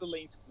I have to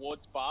lean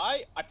towards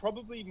buy. I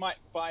probably might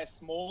buy a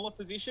smaller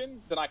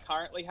position than I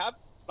currently have,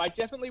 but I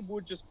definitely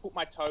would just put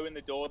my toe in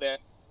the door there.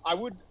 I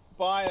would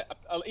buy,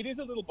 it is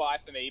a little buy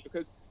for me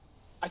because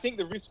I think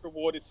the risk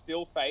reward is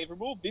still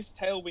favorable. This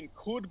tailwind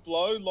could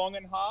blow long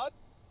and hard,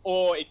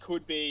 or it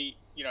could be,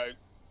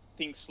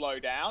 things slow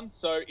down.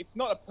 So it's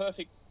not a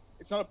perfect shot.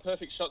 It's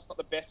not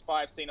the best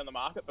buy I've seen on the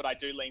market, but I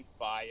do lean to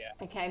buy,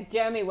 yeah. Okay.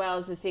 Jeremy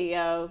Wells, the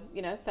CEO,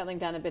 selling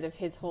down a bit of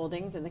his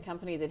holdings in the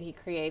company that he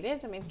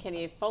created. I mean, can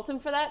you fault him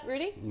for that,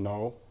 Rudi?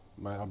 No,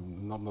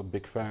 I'm not a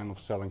big fan of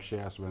selling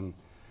shares when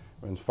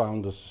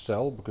founders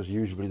sell, because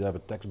usually they have a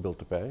tax bill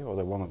to pay, or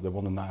they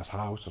want a nice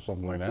house or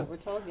something like that.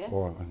 That's what we're told, yeah.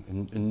 Or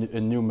a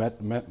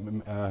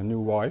new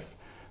wife.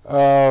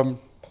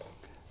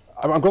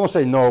 I'm going to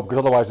say no, because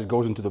otherwise it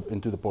goes into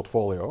the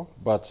portfolio.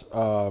 But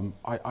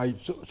I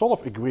sort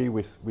of agree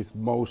with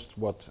most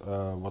what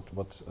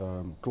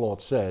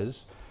Claude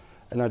says,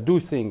 and I do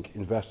think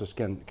investors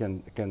can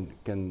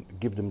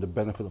give them the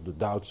benefit of the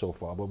doubt so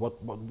far. But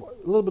a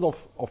little bit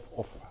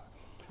of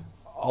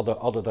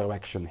other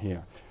direction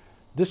here.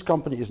 This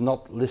company is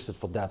not listed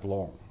for that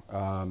long.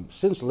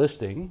 Since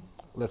listing,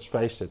 let's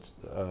face it,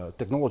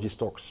 technology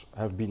stocks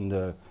have been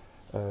the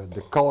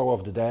color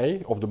of the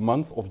day, of the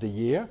month, of the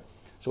year.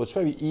 So it's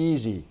very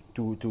easy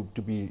to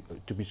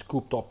be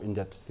scooped up in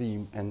that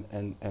theme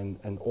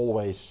and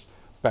always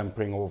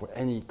pampering over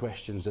any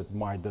questions that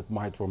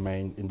might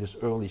remain in this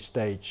early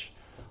stage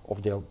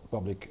of their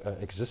public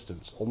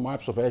existence. On my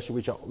observation,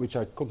 which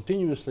I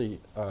continuously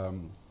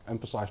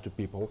emphasize to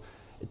people,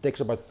 it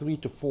takes about 3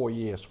 to 4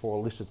 years for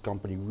a listed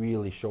company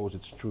really shows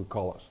its true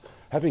colors.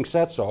 Having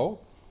said so,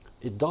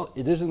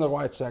 it is in the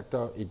right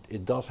sector.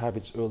 It does have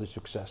its early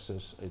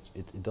successes.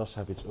 It does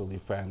have its early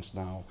fans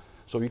now.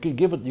 So you could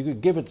give it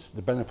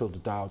the benefit of the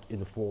doubt in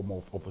the form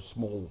of a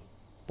small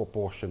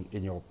proportion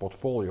in your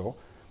portfolio.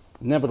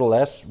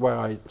 Nevertheless, where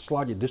I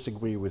slightly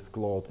disagree with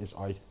Claude is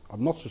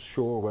I'm not so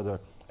sure whether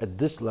at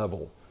this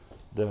level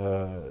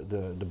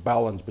the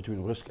balance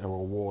between risk and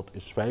reward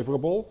is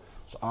favorable.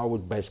 So I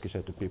would basically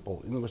say to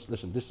people,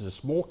 listen, this is a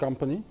small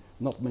company.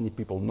 Not many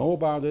people know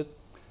about it.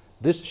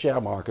 This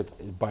share market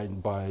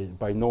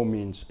by no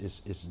means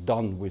is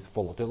done with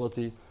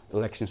volatility.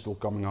 Elections still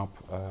coming up.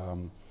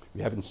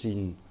 We haven't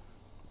seen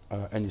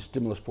any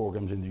stimulus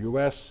programs in the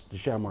US. The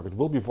share market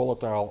will be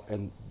volatile,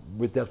 and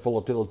with that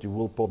volatility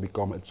will probably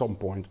come at some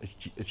point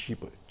a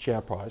cheaper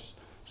share price.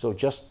 So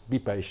just be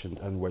patient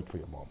and wait for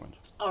your moment.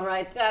 All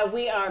right,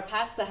 we are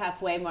past the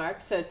halfway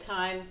mark, so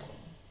time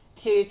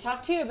to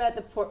talk to you about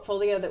the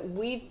portfolio that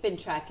we've been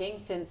tracking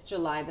since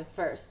July the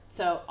 1st.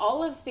 So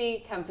all of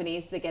the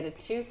companies that get a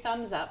 2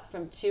 thumbs up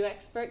from 2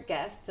 expert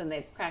guests, and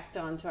they've cracked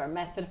on to our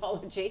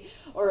methodology,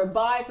 or a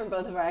buy from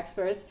both of our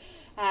experts,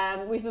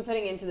 we've been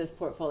putting into this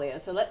portfolio.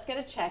 So let's get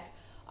a check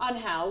on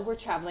how we're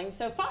traveling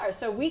so far.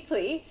 So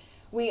weekly,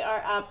 We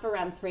are up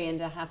around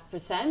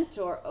 3.5%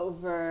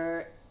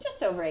 or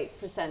just over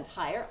 8%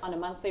 higher on a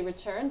monthly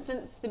return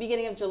since the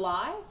beginning of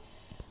July.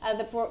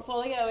 The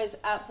portfolio is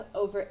up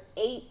over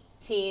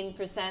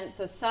 18%.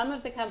 So some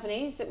of the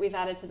companies that we've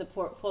added to the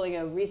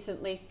portfolio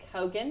recently,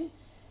 Kogan,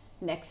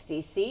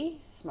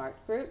 NextDC, Smart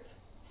Group,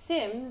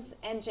 Sims,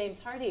 and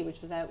James Hardie,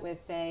 which was out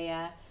with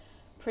a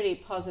pretty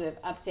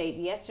positive update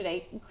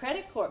yesterday.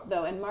 Credit Corp,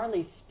 though, and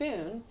Marley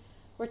Spoon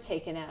were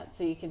taken out.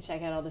 So you can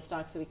check out all the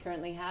stocks that we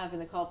currently have in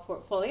the call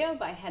portfolio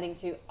by heading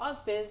to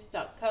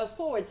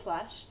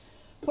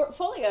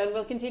ausbiz.co/portfolio, and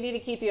we'll continue to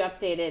keep you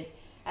updated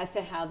as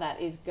to how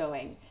that is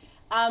going.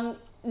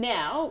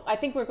 Now, I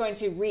think we're going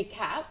to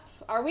recap,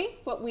 are we,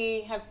 what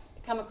we have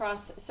come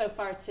across so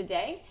far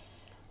today.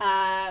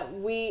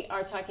 We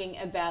are talking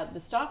about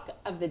the stock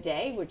of the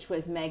day, which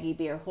was Maggie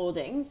Beer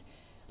Holdings.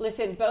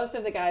 Listen, both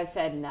of the guys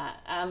said, nah.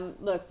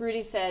 Look,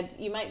 Rudi said,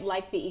 you might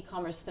like the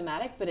e-commerce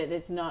thematic, but it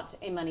is not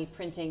a money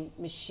printing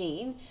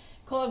machine.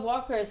 Claude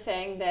Walker is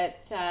saying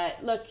that,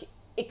 look,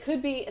 it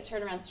could be a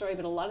turnaround story,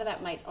 but a lot of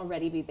that might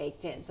already be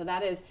baked in. So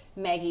that is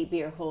Maggie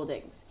Beer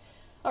Holdings.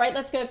 All right,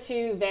 let's go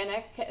to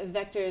VanEck,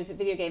 Vector's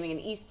video gaming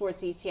and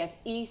esports ETF,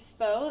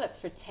 ESPO. That's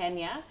for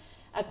Tanya.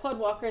 Claude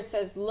Walker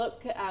says,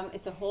 look,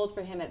 it's a hold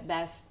for him at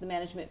best. The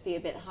management fee a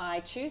bit high.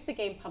 Choose the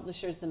game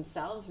publishers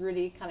themselves.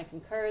 Rudi kind of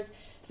concurs,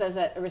 says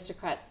that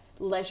Aristocrat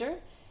Leisure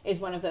is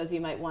one of those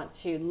you might want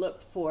to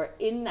look for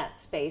in that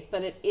space,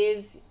 but it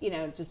is,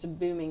 just a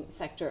booming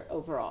sector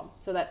overall.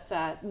 So that's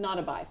not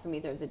a buy from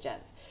either of the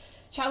gents.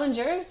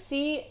 Challenger,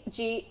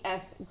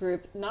 CGF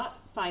Group, not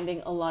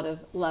finding a lot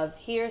of love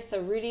here. So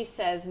Rudi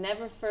says,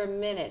 never for a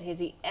minute has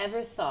he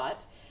ever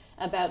thought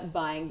about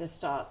buying the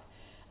stock.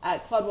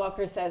 Claude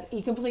Walker says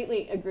he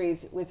completely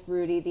agrees with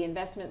Rudi. The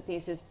investment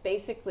thesis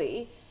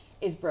basically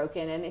is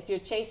broken. And if you're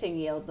chasing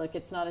yield, look,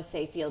 it's not a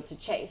safe yield to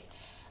chase.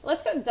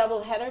 Let's go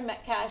double header,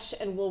 Metcash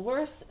and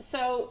Woolworths.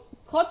 So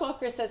Claude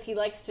Walker says he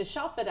likes to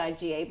shop at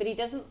IGA, but he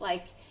doesn't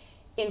like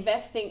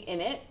investing in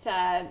it,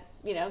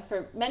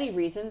 for many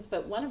reasons,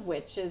 but one of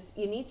which is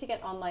you need to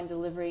get online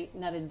delivery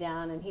nutted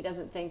down. And he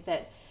doesn't think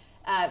that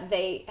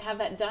they have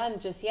that done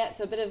just yet.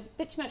 So a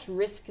bit too much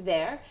risk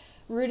there.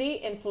 Rudi,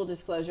 in full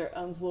disclosure,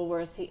 owns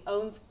Woolworths. He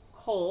owns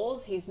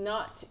Coles. He's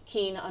not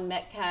keen on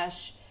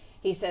Metcash.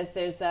 He says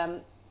there's,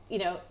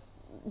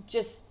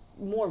 just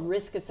more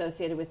risk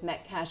associated with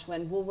Metcash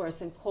when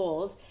Woolworths and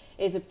Coles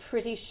is a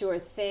pretty sure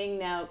thing.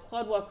 Now,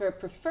 Claude Walker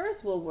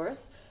prefers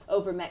Woolworths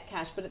over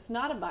Metcash, but it's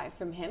not a buy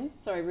from him.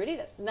 Sorry, Rudi,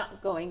 that's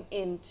not going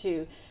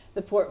into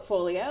the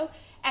portfolio.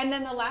 And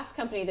then the last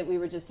company that we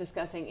were just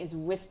discussing is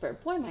Whisper.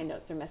 Boy, my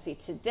notes are messy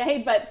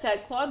today, but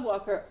Claude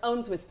Walker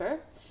owns Whisper.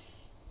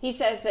 He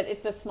says that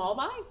it's a small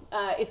buy.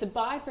 It's a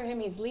buy for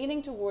him. He's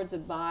leaning towards a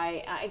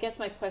buy. I guess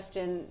my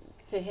question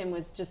to him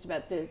was just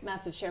about the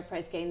massive share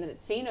price gain that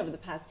it's seen over the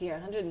past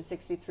year,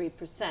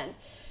 163%.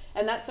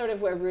 And that's sort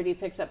of where Rudi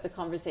picks up the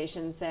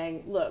conversation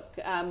saying, look,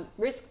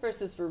 risk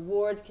versus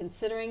reward,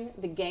 considering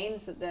the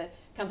gains that the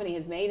company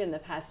has made in the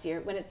past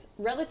year, when it's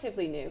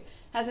relatively new,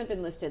 hasn't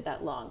been listed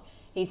that long.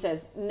 He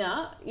says,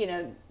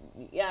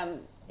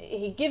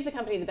 he gives the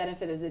company the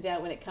benefit of the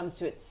doubt when it comes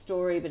to its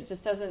story, but it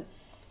just doesn't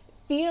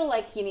feel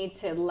like you need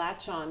to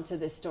latch on to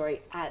this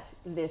story at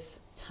this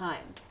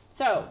time.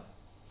 So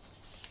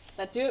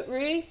that do it,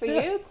 Rudi, for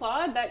you,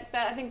 Claude. That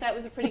I think that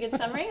was a pretty good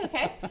summary.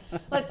 Okay,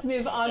 let's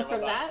move on from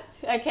that.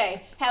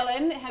 Okay,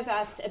 Helen has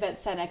asked about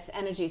Cenex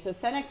Energy. So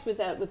Cenex was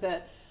out with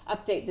an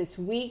update this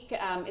week.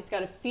 It's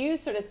got a few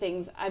sort of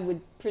things, I would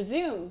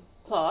presume,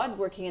 Claude,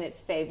 working in its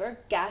favor.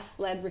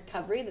 Gas-led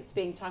recovery that's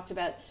being talked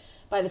about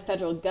by the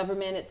federal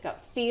government. It's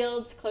got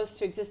fields close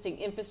to existing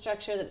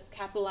infrastructure that it's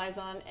capitalized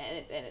on,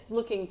 and it's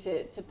looking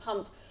to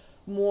pump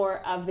more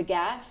of the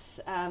gas,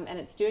 and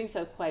it's doing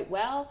so quite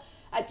well.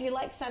 Do you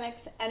like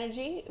Cenex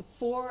Energy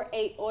for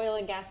a oil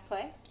and gas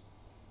play?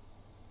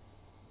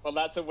 Well,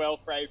 that's a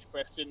well-phrased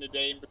question,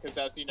 Nadine, because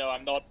as you know,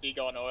 I'm not big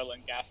on oil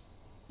and gas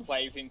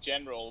plays in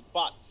general.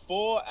 But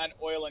for an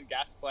oil and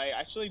gas play, I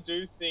actually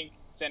do think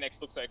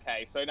Cenex looks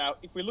okay. So now,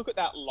 if we look at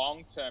that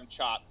long-term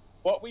chart,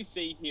 what we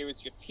see here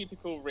is your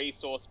typical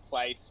resource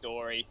play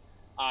story.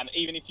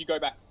 Even if you go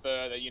back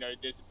further,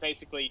 there's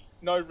basically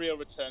no real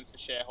returns for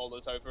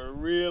shareholders over a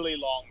really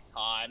long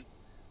time.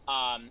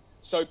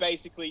 So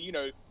basically,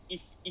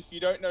 if you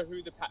don't know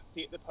who the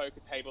patsy at the poker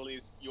table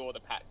is, you're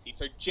the patsy.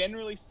 So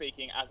generally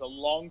speaking, as a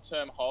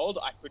long-term hold,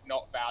 I could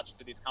not vouch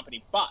for this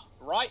company. But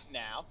right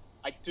now,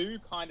 I do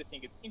kind of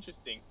think it's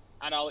interesting,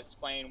 and I'll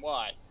explain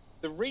why.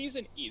 The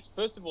reason is,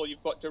 first of all,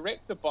 you've got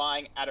director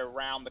buying at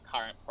around the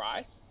current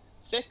price.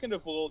 Second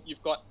of all,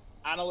 you've got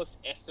analyst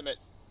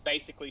estimates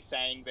basically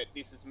saying that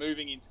this is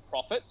moving into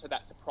profit, so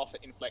that's a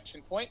profit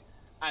inflection point.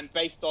 And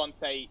based on,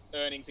 say,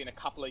 earnings in a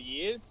couple of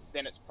years,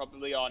 then it's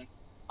probably on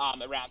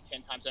around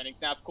 10 times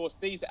earnings. Now, of course,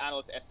 these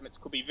analyst estimates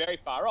could be very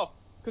far off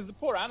because the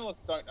poor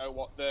analysts don't know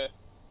what the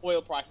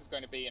oil price is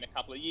going to be in a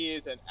couple of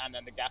years, and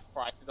then the gas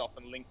price is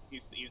often linked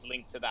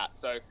to that.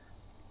 So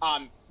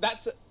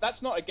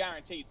that's not a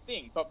guaranteed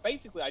thing. But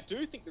basically, I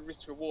do think the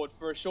risk reward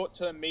for a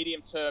short-term,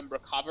 medium-term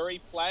recovery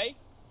play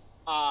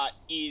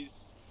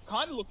is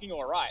kind of looking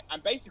all right.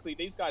 And basically,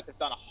 these guys have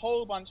done a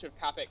whole bunch of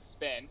CapEx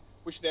spend,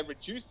 which they're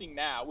reducing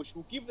now, which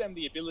will give them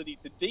the ability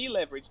to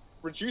deleverage,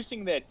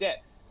 reducing their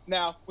debt.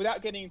 Now,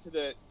 without getting into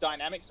the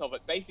dynamics of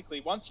it,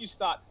 basically, once you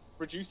start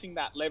reducing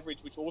that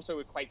leverage, which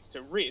also equates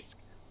to risk,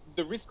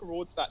 the risk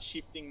reward starts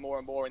shifting more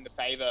and more in the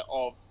favor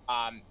of,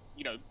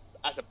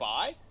 as a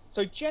buy.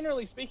 So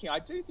generally speaking, I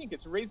do think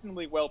it's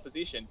reasonably well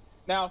positioned.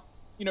 Now,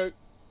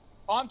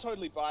 I'm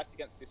totally biased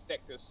against this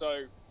sector,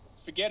 so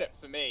forget it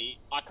for me.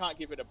 I can't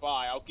give it a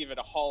buy. I'll give it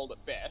a hold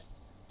at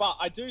best. But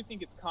I do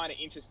think it's kind of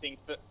interesting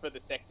for the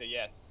sector,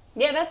 yes.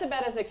 Yeah, that's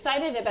about as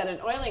excited about an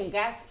oil and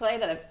gas play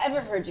that I've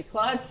ever heard you,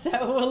 Claude. So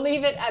we'll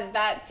leave it at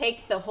that.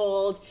 Take the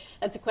hold.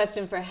 That's a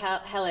question for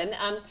Helen.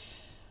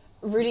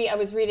 Rudy, I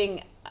was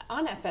reading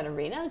on FN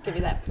Arena, I'll give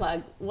you that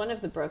plug, one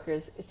of the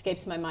brokers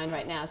escapes my mind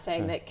right now,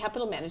 saying that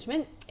capital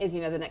management is,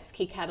 the next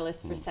key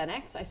catalyst for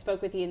Cenex. I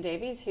spoke with Ian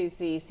Davies, who's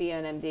the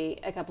CEO and MD,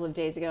 a couple of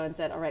days ago and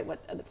said, all right, what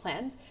are the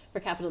plans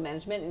for capital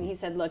management? And he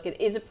said, look, it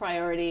is a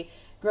priority.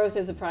 Growth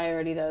is a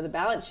priority, though. The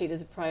balance sheet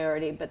is a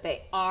priority, but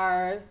they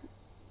are,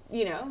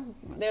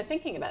 they're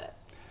thinking about it.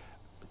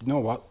 You know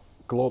what?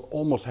 Claude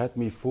almost had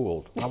me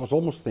fooled. I was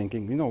almost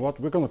thinking,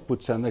 we're going to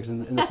put Cenex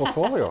in the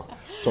portfolio.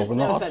 So we're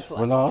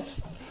not.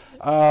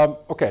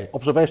 Okay,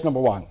 observation number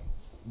one.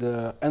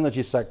 The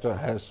energy sector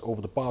has,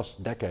 over the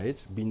past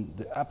decade, been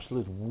the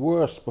absolute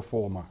worst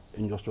performer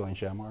in the Australian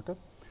share market.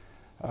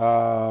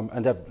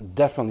 And that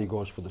definitely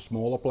goes for the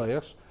smaller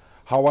players.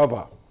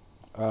 However,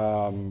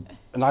 and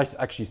I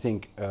actually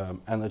think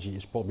energy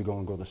is probably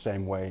going to go the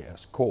same way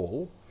as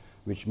coal,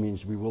 which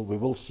means we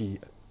will see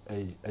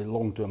a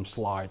long-term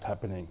slide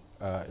happening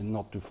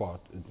not too far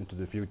into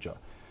the future.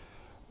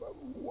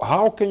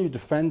 How can you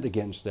defend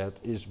against that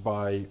is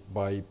by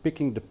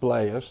picking the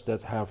players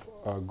that have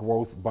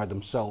growth by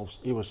themselves,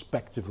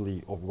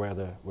 irrespectively of where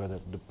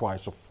the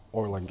price of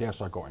oil and gas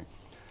are going.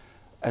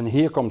 And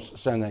here comes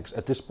Cenex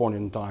at this point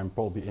in time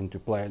probably into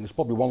play, and it's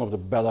probably one of the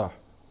better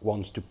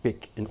ones to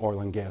pick in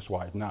oil and gas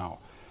right now.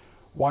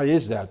 Why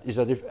is that? Is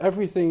that if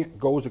everything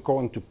goes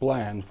according to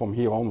plan from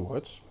here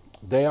onwards,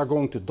 they are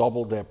going to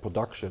double their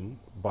production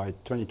by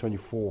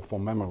 2024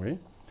 from memory.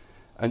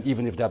 And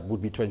even if that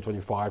would be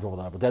 2025 or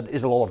whatever, that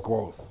is a lot of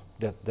growth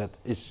that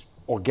is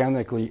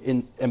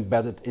organically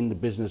embedded in the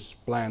business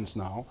plans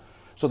now.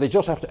 So they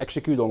just have to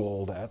execute on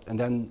all that.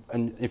 And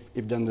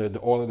if then the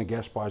oil and the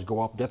gas price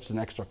go up, that's an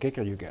extra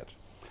kicker you get.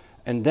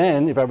 And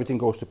then if everything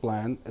goes to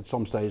plan, at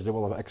some stage they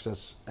will have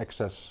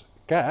excess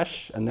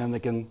cash, and then they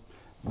can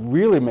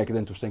really make it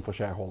interesting for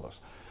shareholders.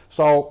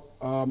 So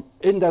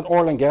in that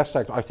oil and gas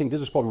sector, I think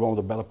this is probably one of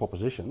the better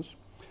propositions.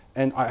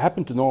 And I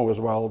happen to know as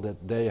well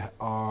that they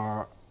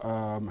are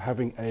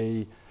having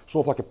a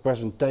sort of like a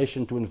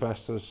presentation to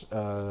investors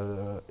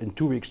in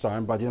 2 weeks'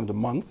 time by the end of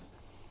the month,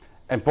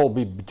 and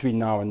probably between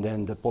now and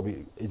then that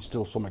probably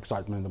instills some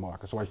excitement in the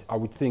market. So I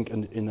would think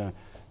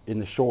in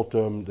the short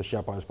term the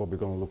share price is probably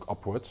going to look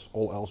upwards,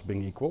 all else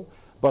being equal.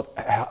 But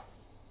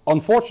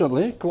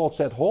unfortunately, Claude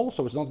said hold,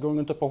 so it's not going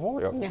into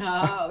portfolio.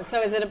 No,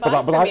 so is it a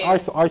buy?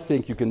 But I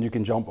think you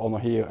can jump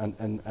on here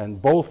and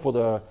both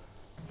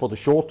for the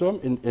short term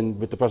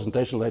with the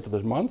presentation later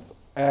this month,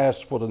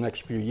 as for the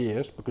next few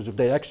years, because if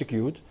they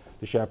execute,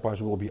 the share price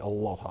will be a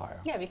lot higher.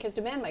 Yeah, because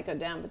demand might go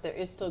down, but there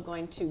is still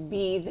going to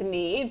be the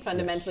need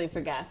fundamentally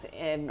for gas.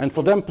 And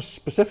for them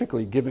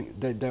specifically, given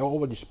they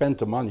already spent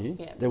the money,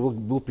 they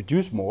will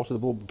produce more, so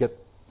they will get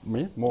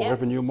more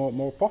revenue,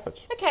 more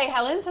profits. Okay,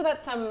 Helen, so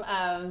that's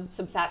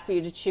some fat for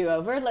you to chew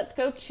over. Let's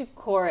go to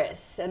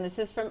Chorus, and this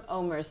is from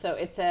Omer. So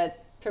it's a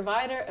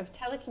provider of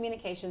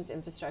telecommunications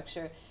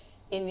infrastructure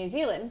in New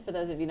Zealand, for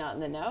those of you not in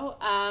the know.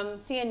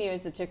 CNU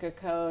is the ticker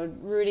code.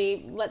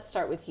 Rudy, let's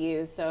start with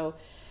you. So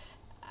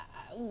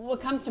what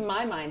comes to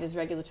my mind is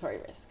regulatory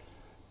risk.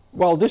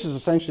 Well, this is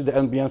essentially the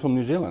NBN from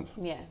New Zealand,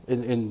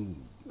 in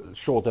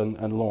short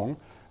and long,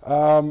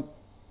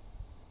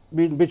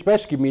 which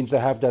basically means they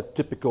have that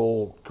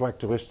typical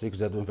characteristics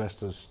that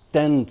investors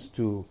tend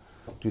to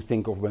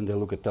think of when they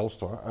look at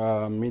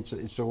Telstra. Means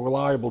it's a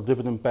reliable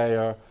dividend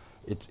payer.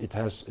 It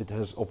has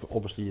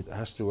obviously it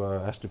has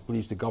to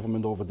please the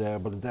government over there,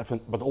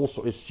 but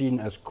also is seen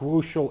as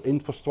crucial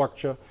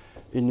infrastructure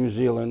in New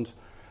Zealand.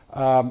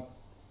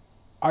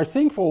 I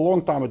think for a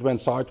long time it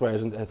went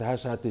sideways, and it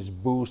has had this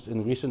boost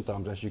in recent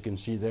times, as you can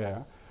see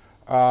there,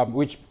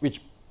 which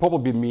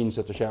probably means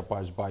that the share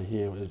price by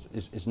here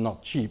is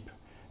not cheap,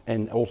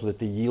 and also that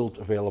the yield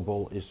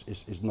available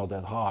is not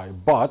that high.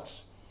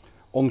 But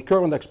on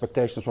current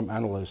expectations from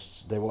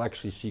analysts, they will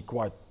actually see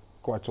quite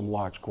some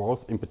large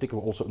growth, in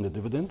particular also in the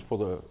dividend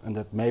and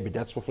that maybe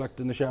that's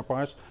reflected in the share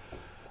price.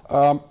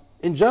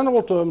 In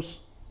general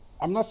terms,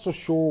 I'm not so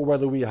sure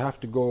whether we have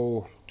to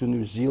go to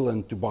New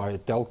Zealand to buy a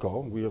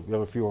telco. We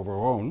have a few of our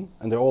own,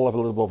 and they all have a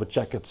little bit of a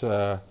checkered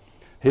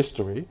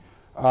history.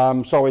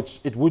 So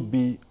it would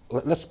be,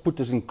 let's put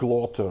this in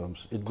Claude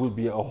terms, it would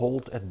be a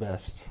hold at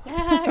best.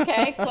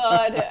 Okay,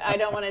 Claude, I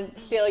don't want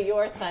to steal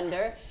your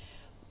thunder.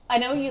 I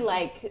know you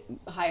like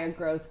higher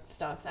growth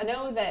stocks. I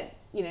know that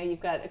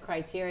you've got a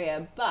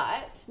criteria,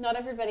 but not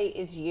everybody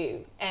is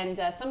you, and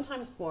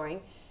sometimes boring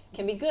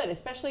can be good,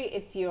 especially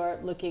if you're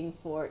looking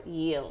for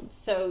yield.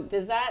 So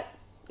does that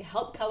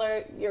help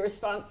color your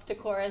response to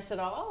Chorus at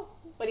all?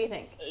 What do you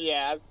think?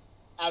 Yeah,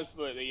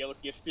 absolutely.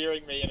 You're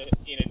steering me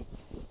in a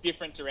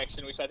different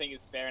direction, which I think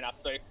is fair enough.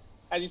 So,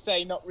 as you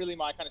say, not really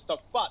my kind of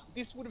stock, but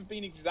this would have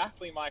been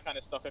exactly my kind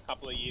of stock a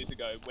couple of years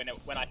ago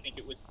when I think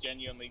it was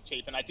genuinely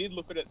cheap. And I did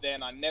look at it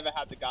then. I never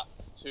had the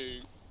guts to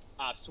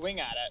swing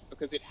at it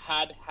because it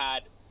had,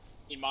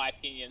 in my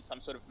opinion, some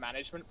sort of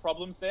management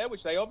problems there,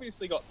 which they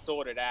obviously got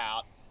sorted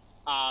out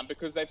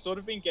because they've sort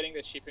of been getting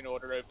their ship in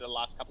order over the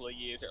last couple of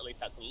years, or at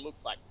least that's what it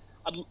looks like.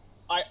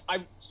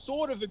 I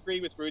sort of agree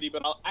with Rudi,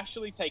 but I'll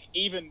actually take,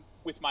 even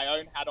with my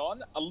own hat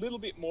on, a little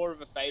bit more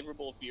of a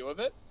favourable view of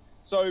it.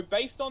 So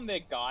based on their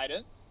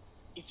guidance,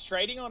 it's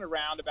trading on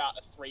around about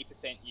a 3%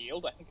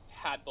 yield. I think a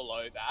tad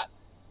below that.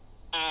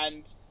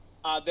 And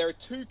there are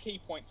two key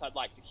points I'd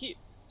like to hit.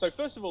 So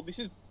first of all,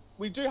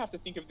 we do have to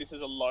think of this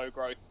as a low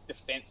growth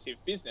defensive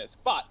business.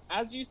 But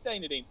as you say,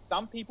 Nadine,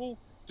 some people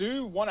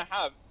do want to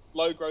have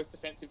low growth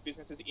defensive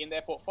businesses in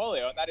their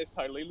portfolio, and that is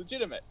totally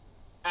legitimate.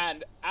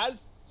 And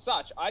as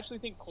such, I actually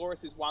think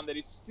Chorus is one that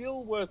is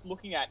still worth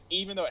looking at,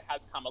 even though it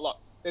has come up a lot.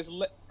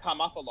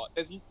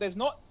 There's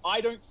not,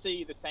 I don't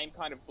see the same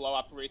kind of blow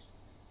up risk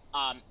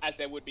as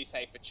there would be,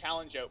 say, for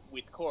Challenger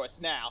with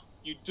Chorus. Now,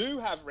 you do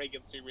have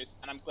regulatory risk,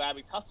 and I'm glad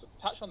we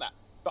touched on that.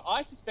 But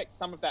I suspect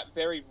some of that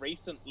very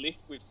recent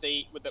lift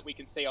that we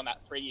can see on that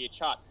 3-year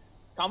chart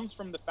comes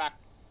from the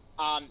fact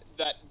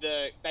that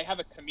they have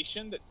a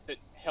commission that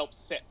helps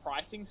set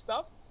pricing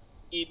stuff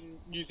in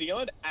New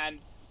Zealand, and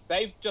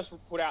they've just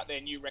put out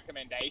their new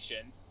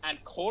recommendations,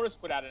 and Chorus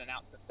put out an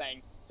announcement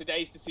saying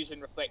today's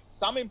decision reflects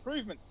some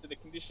improvements to the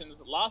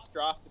conditions last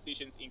draft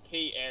decisions in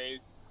key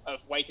areas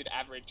of weighted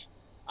average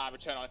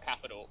return on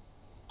capital.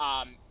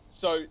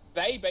 So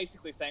they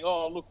basically saying,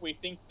 oh, look, we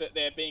think that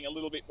they're being a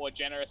little bit more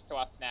generous to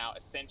us now,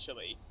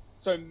 essentially.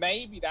 So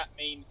maybe that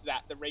means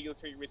that the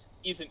regulatory risk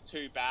isn't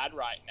too bad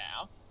right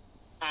now.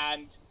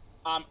 And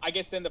I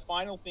guess then the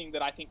final thing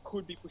that I think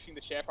could be pushing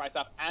the share price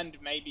up, and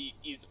maybe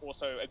is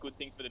also a good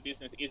thing for the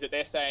business, is that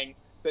they're saying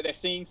that they're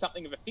seeing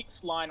something of a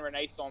fixed line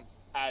renaissance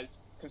as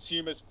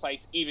consumers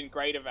place even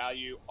greater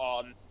value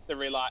on the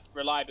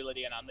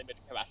reliability and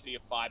unlimited capacity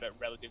of fiber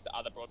relative to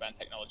other broadband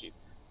technologies.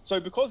 So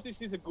because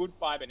this is a good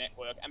fiber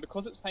network, and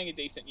because it's paying a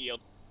decent yield,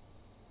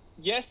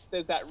 yes,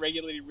 there's that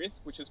regulatory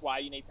risk, which is why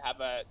you need to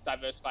have a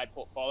diversified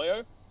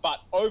portfolio.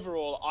 But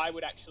overall, I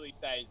would actually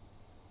say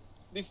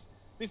this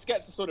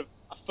gets a sort of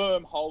a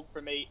firm hold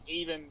for me.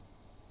 Even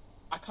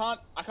I can't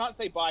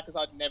say buy, because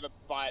I'd never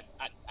buy it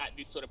at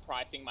this sort of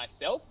pricing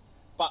myself,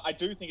 but I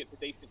do think it's a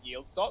decent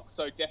yield stock.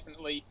 So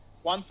definitely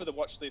one for the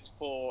watch list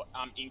for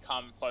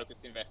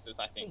income-focused investors,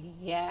 I think.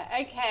 Yeah,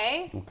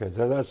 okay. Okay,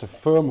 so that's a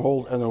firm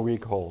hold and a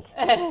weak hold.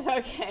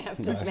 Okay,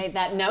 I've just made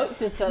that note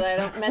just so that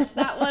I don't mess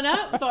that one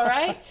up, all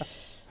right?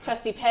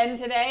 Trusty pen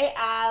today.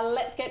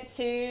 Let's get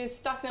to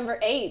stock number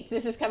 8.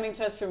 This is coming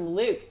to us from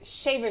Luke.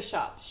 Shaver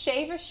Shop.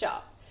 Shaver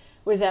Shop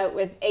was out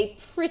with a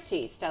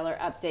pretty stellar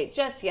update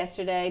just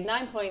yesterday.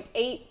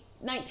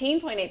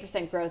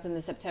 19.8% growth in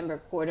the September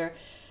quarter.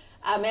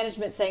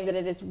 Management saying that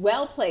it is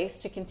well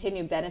placed to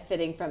continue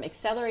benefiting from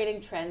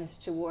accelerating trends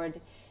toward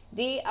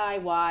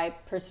DIY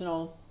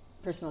personal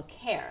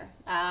care.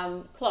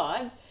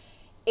 Claude,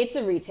 it's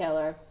a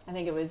retailer. I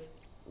think it was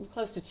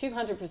close to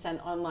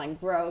 200% online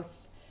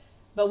growth.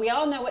 But we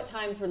all know what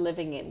times we're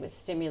living in with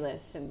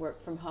stimulus and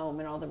work from home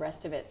and all the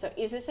rest of it. So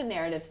is this a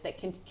narrative that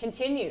can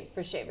continue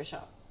for Shaver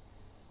Shop?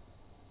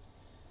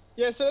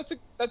 Yeah, so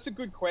that's a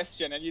good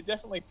question, and you're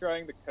definitely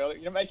throwing the curl.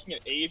 You're making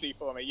it easy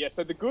for me. Yeah,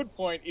 so the good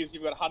point is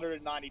you've got 192%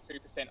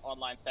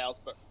 online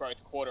sales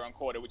growth quarter on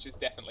quarter, which is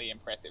definitely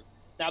impressive.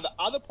 Now, the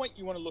other point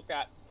you want to look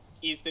at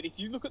is that if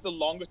you look at the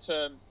longer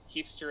term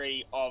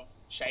history of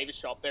Shaver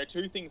Shop, there are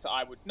two things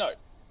I would note,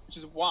 which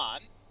is one,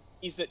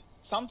 is that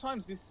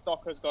sometimes this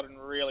stock has gotten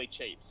really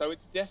cheap. So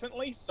it's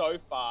definitely, so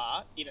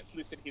far in its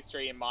listed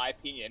history, in my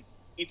opinion,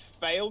 it's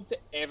failed to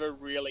ever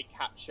really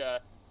capture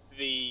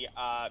the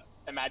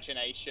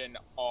imagination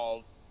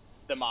of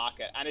the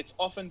market, and it's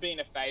often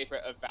been a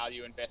favorite of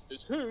value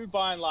investors who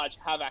by and large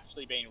have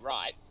actually been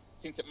right,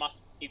 since it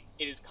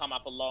has come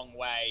up a long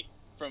way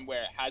from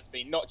where it has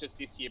been, not just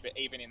this year but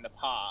even in the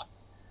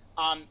past.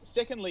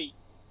 Secondly,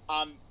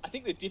 I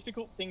think the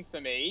difficult thing for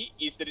me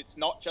is that it's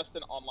not just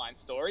an online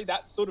story.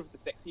 That's sort of the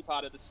sexy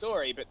part of the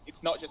story, but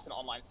it's not just an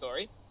online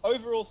story.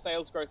 Overall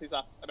sales growth is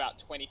up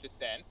about 20%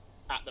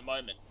 at the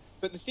moment.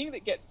 But the thing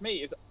that gets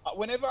me is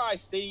whenever I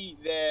see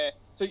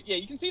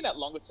you can see that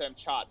longer term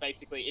chart,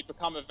 basically it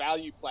become a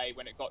value play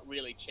when it got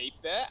really cheap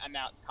there, and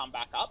now it's come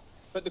back up.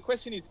 But the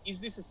question is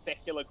this a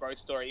secular growth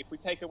story? If we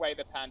take away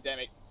the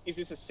pandemic, is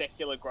this a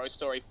secular growth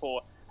story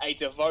for a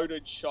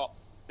devoted shop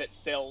that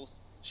sells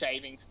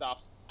shaving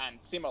stuff and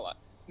similar?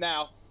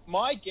 Now,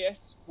 my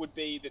guess would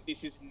be that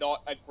this is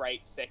not a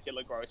great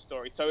secular growth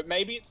story. So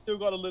maybe it's still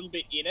got a little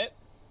bit in it.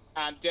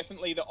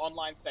 Definitely the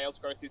online sales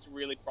growth is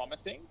really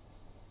promising.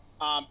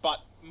 But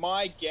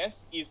my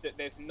guess is that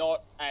there's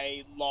not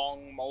a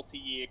long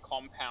multi-year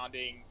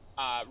compounding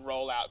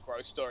rollout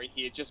growth story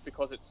here just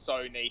because it's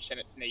so niche and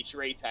it's niche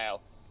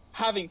retail.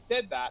 Having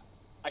said that,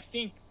 I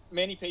think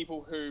many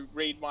people who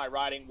read my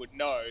writing would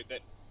know that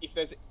if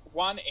there's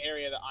one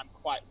area that I'm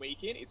quite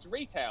weak in, it's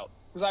retail,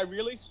 because I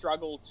really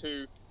struggle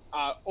to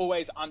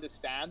always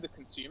understand the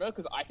consumer,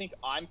 because I think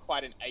I'm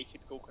quite an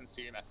atypical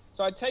consumer.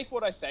 So I'd take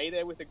what I say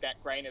there with a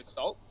grain of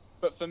salt.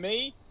 But for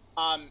me,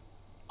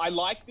 I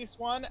like this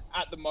one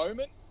at the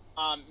moment.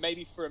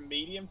 Maybe for a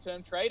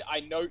medium-term trade. I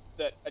note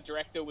that a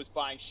director was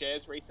buying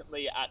shares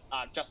recently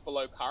at just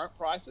below current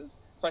prices.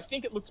 So I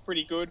think it looks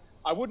pretty good.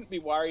 I wouldn't be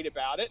worried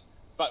about it.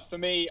 But for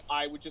me,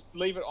 I would just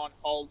leave it on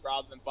hold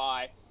rather than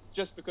buy,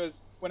 just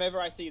because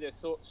whenever I see their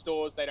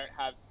stores, they don't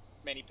have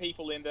many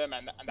people in them.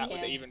 And that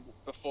was even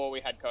before we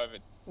had COVID.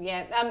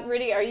 Yeah.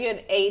 Rudi, are you an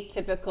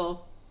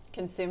atypical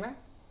consumer?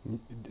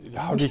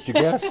 How did you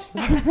guess?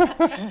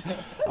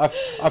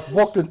 I've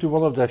walked into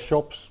one of their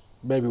shops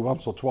maybe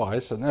once or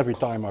twice, and every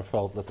time I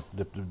felt that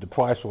the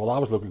price for what I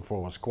was looking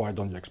for was quite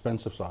on the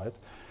expensive side.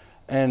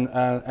 And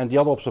the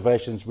other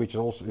observations, which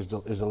also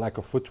is the lack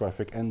of foot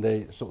traffic, and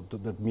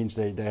that means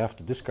they have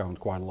to discount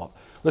quite a lot.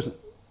 Listen,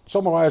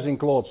 summarizing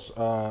Claude's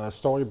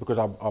story, because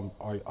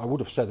I would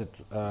have said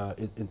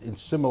it in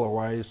similar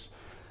ways.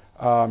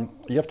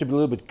 You have to be a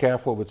little bit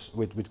careful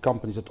with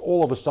companies that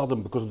all of a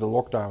sudden, because of the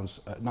lockdowns,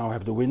 now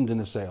have the wind in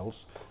the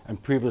sails,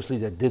 and previously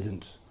they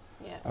didn't.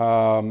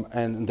 Yeah.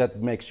 And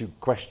that makes you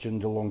question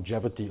the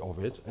longevity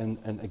of it.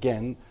 And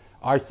again,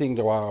 I think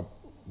there are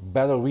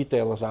better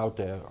retailers out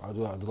there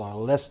that are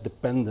less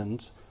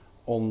dependent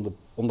on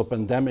the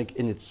pandemic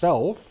in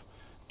itself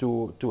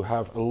to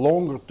have a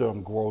longer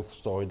term growth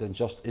story than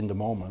just in the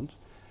moment.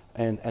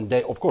 And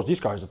they, of course, these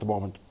guys at the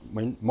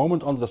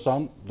moment under the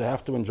sun, they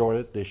have to enjoy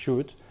it, they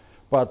should.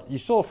 But you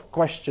sort of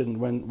question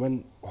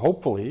when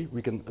hopefully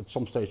we can, at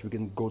some stage, we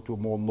can go to a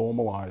more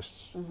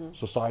normalized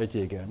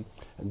society again.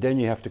 And then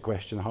you have to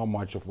question how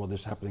much of what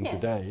is happening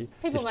today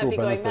People might be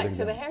going back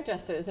to the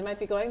hairdressers. They might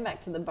be going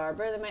back to the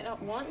barber. They might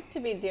not want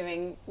to be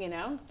doing,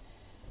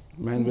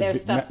 their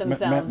stuff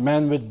themselves.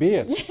 Men with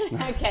beards.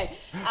 Okay.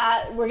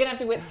 We're going to have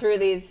to whip through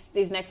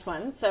these next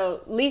ones.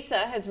 So Lisa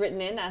has written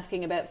in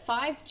asking about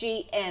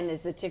 5GN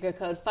is the ticker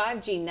code.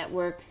 5G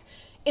Networks.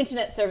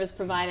 Internet service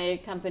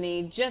provider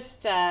company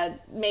just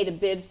made a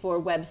bid for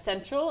Web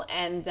Central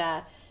and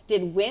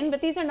did win,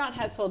 but these are not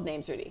household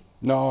names, Rudi.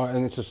 No,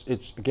 and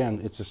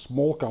it's a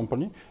small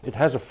company. It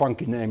has a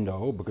funky name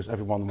though, because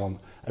everyone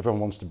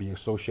wants to be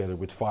associated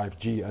with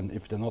 5G, and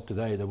if they're not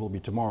today, they will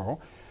be tomorrow.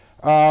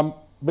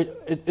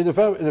 But in a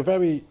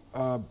very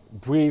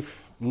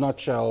brief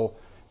nutshell,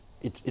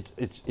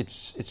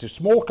 it's a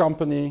small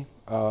company.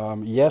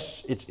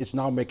 Yes, it's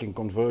now making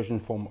conversion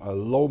from a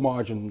low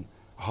margin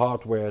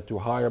hardware to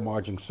higher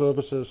margin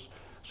services,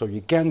 so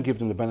you can give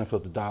them the benefit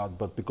of the doubt,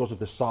 but because of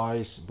the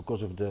size,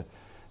 because of the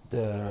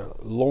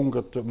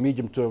longer term,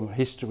 medium term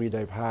history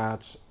they've had,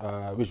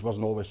 which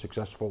wasn't always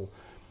successful,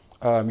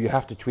 you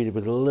have to treat it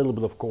with a little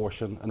bit of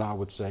caution. And I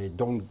would say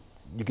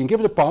you can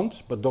give it a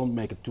punt, but don't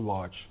make it too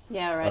large.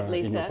 Yeah, right,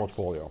 Lisa. In your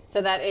portfolio.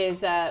 So that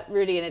is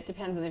Rudi, and it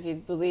depends on if you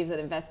believe that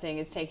investing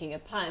is taking a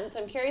punt.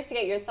 I'm curious to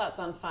get your thoughts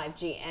on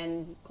 5G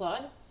and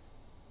Claude.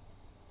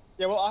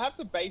 Yeah, well, I have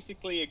to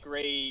basically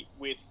agree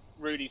with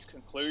Rudi's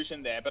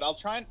conclusion there, but I'll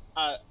try and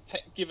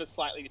give a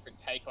slightly different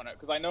take on it,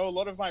 because I know a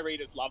lot of my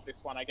readers love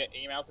this one. I get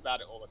emails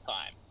about it all the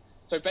time.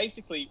 So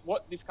basically,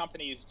 what this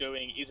company is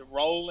doing is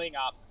rolling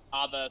up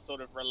other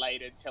sort of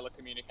related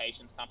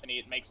telecommunications company.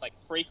 It makes like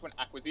frequent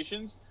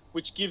acquisitions,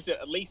 which gives it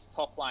at least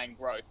top-line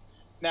growth.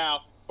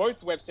 Now,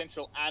 both Web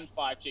Central and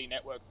 5G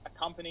Networks are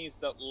companies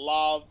that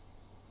love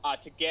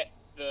to get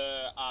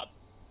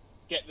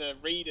the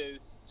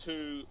readers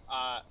to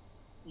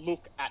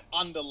look at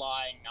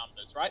underlying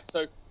numbers, right?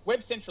 So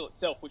Web Central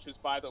itself, which was,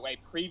 by the way,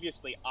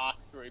 previously Arc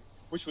Group,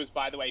 which was,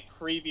 by the way,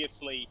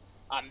 previously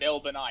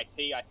Melbourne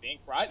IT, I think,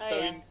 right? Oh, so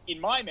yeah.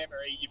 in my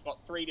memory, you've got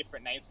 3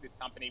 different names for this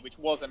company, which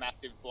was a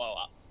massive blow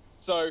up.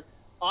 So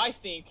I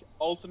think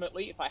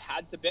ultimately, if I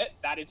had to bet,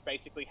 that is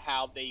basically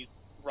how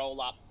these roll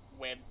up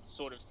web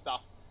sort of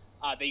stuff,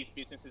 these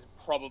businesses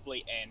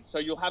probably end. So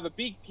you'll have a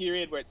big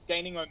period where it's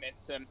gaining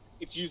momentum.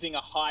 It's using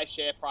a high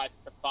share price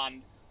to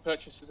fund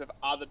purchases of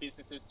other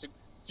businesses to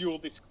fuel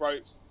this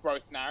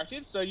growth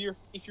narrative. So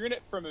if you're in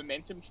it for a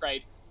momentum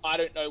trade, I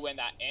don't know when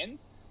that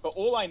ends. But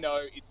all I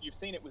know is you've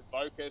seen it with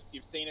Vocus,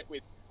 you've seen it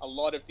with a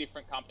lot of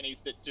different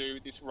companies that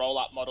do this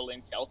roll-up model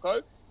in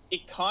telco.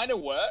 It kind of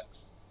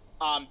works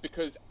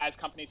because as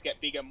companies get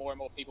bigger, more and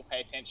more people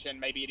pay attention.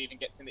 Maybe it even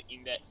gets in the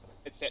index,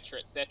 et cetera,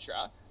 et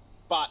cetera.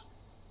 But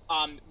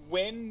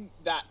when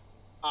that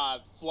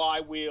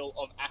flywheel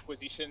of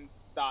acquisitions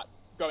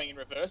starts going in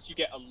reverse, you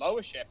get a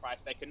lower share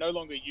price. They can no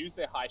longer use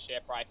their high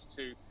share price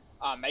to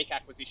make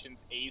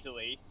acquisitions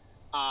easily.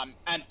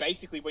 And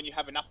basically, when you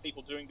have enough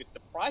people doing this, the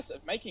price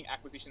of making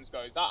acquisitions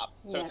goes up.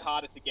 So it's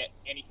harder to get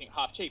anything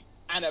half cheap.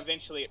 And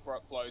eventually it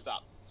blows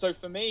up. So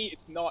for me,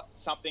 it's not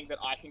something that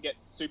I can get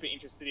super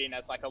interested in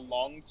as like a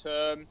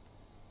long-term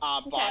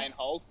buy and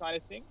hold kind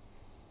of thing.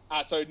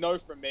 So no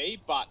from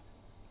me, but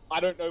I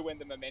don't know when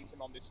the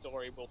momentum on this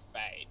story will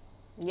fade.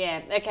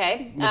 Yeah,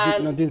 okay.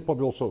 Nadine,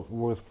 probably also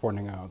worth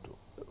pointing out,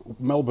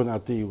 Melbourne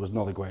IT was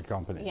not a great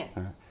company.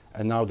 Yeah.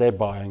 And now they're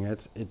buying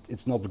it.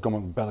 It's not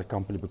becoming a better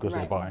company because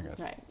they're buying it.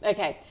 Right,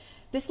 okay.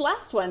 This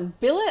last one,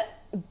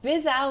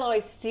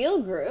 Bizalloy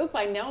Steel Group.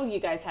 I know you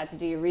guys had to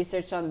do your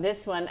research on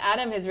this one.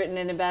 Adam has written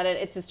in about it.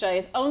 It's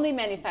Australia's only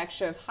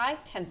manufacturer of high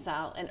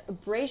tensile and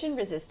abrasion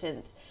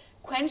resistant,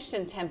 quenched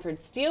and tempered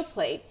steel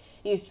plate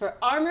used for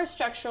armor,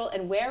 structural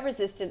and wear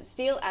resistant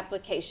steel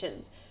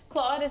applications.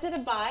 Claude, is it a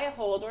buy, a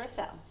hold or a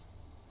sell?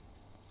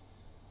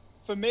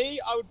 For me,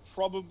 I would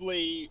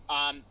probably,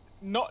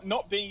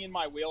 not being in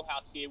my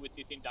wheelhouse here with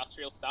this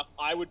industrial stuff,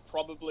 I would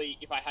probably,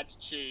 if I had to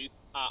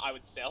choose, I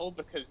would sell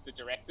because the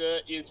director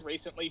is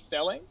recently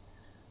selling,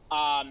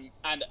 and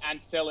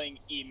selling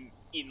in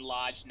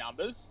large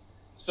numbers.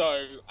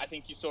 So I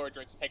think you saw a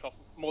director take off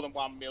more than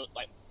 1 million,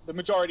 like the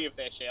majority of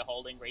their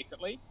shareholding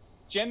recently.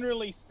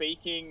 Generally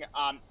speaking,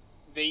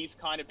 these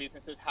kind of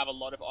businesses have a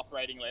lot of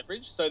operating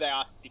leverage, so they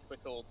are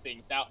cyclical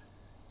things. Now,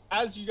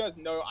 as you guys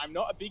know, I'm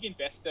not a big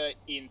investor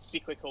in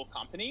cyclical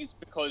companies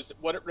because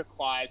what it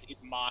requires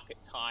is market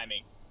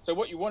timing. So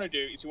what you want to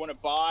do is you want to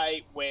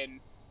buy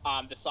when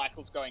the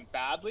cycle's going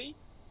badly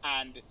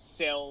and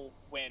sell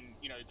when,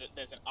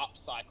 there's an up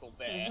cycle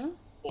there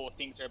or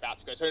things are about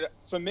to go. So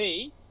for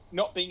me,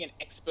 not being an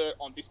expert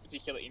on this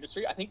particular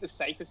industry, I think the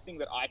safest thing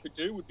that I could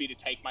do would be to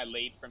take my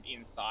lead from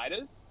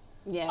insiders.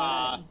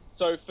 Yeah.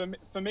 So for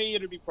me,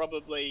 it would be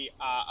probably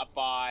a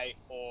buy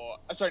or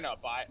a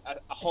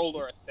hold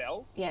or a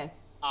sell. Yeah.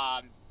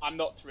 I'm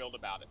not thrilled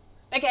about it.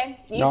 Okay,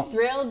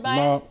 thrilled by it?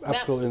 No,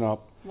 absolutely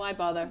not. Why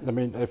bother? I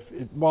mean,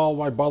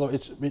 why bother?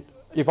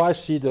 If I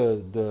see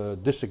the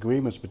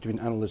disagreements between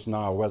analysts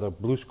now whether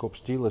BlueScope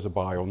Steel is a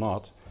buy or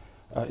not,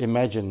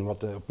 imagine what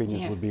the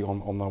opinions would be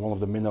on one of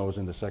the minnows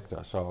in the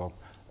sector. So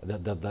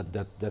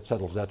that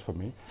settles that for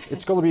me.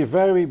 It's going to be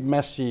very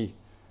messy.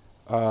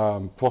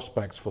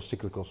 Prospects for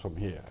cyclicals from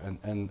here,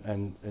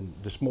 and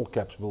the small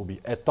caps will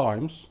be at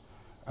times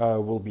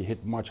will be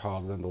hit much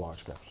harder than the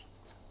large caps.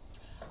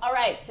 All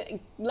right,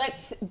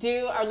 let's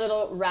do our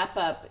little wrap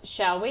up,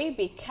 shall we?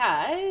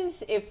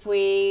 Because if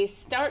we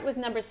start with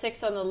number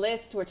 6 on the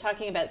list, we're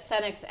talking about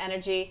Senex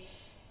Energy.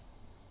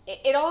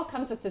 It all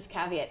comes with this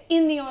caveat.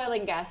 In the oil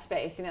and gas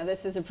space,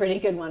 this is a pretty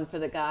good one for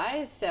the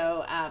guys.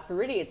 So for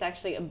Rudi, it's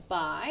actually a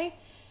buy.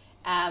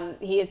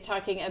 He is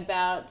talking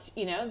about,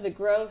 the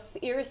growth,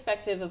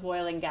 irrespective of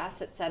oil and gas,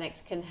 that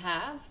Senex can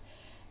have.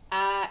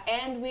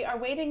 And we are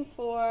waiting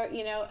for,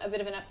 a bit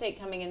of an update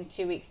coming in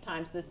 2 weeks'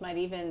 time. So this might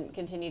even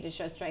continue to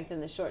show strength in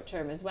the short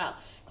term as well.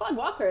 Claude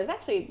Walker is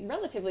actually,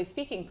 relatively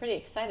speaking, pretty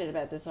excited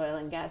about this oil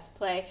and gas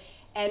play.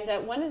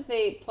 And one of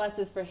the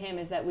pluses for him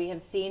is that we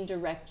have seen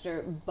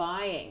director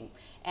buying.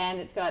 And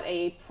it's got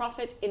a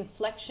profit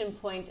inflection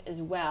point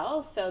as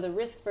well. So the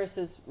risk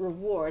versus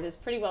reward is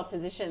pretty well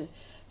positioned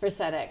for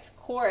Senex.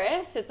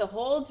 Chorus, it's a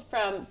hold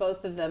from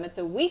both of them. It's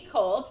a weak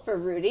hold for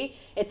Rudi.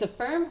 It's a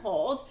firm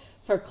hold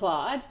for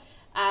Claude.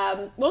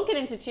 Won't get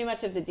into too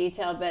much of the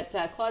detail, but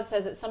Claude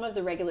says that some of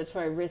the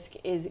regulatory risk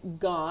is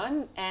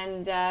gone.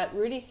 And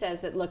Rudi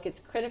says that, look,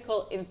 it's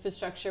critical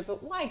infrastructure,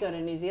 but why go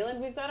to New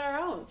Zealand? We've got our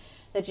own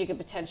that you could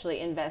potentially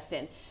invest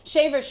in.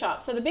 Shaver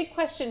Shop. So the big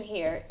question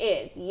here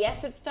is,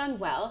 yes, it's done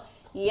well.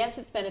 Yes,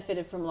 it's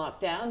benefited from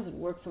lockdowns,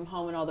 work from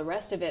home and all the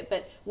rest of it,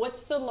 but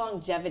what's the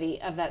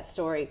longevity of that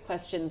story?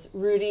 Questions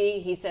Rudi.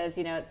 He says,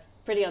 it's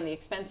pretty on the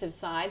expensive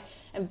side.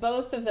 And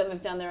both of them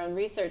have done their own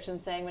research and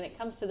saying when it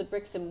comes to the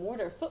bricks and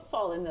mortar,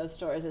 footfall in those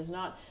stores is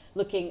not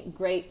looking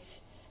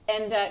great.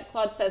 And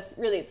Claude says,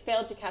 really, it's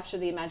failed to capture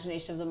the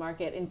imagination of the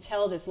market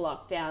until this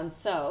lockdown.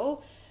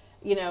 So,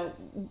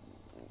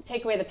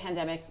 take away the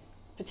pandemic,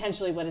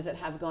 potentially what does it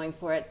have going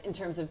for it in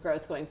terms of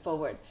growth going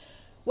forward?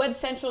 Web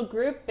Central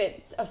Group,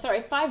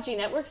 5G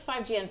Networks,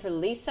 5GN for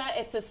Lisa.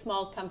 It's a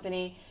small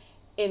company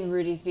in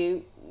Rudi's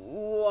view.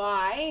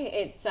 Why?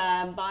 It's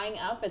buying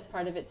up as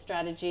part of its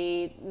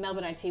strategy.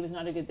 Melbourne IT was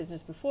not a good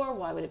business before.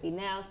 Why would it be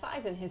now?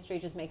 Size and history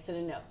just makes it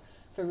a no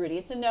for Rudi.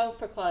 It's a no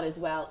for Claude as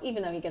well,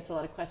 even though he gets a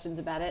lot of questions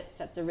about it,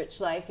 except the rich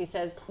life. He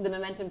says the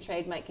momentum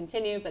trade might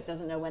continue, but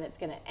doesn't know when it's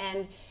going to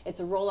end. It's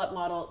a roll-up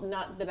model,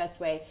 not the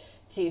best way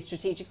to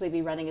strategically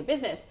be running a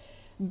business.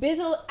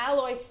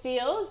 Bizalloy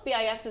Steels,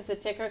 BIS is the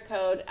ticker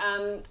code.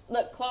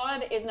 Look,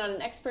 Claude is not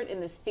an expert in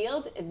this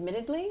field,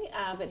 admittedly,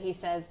 but he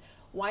says,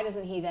 why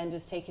doesn't he then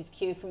just take his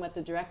cue from what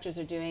the directors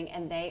are doing?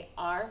 And they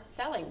are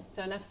selling.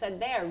 So enough said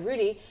there.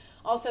 Rudi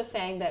also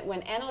saying that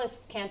when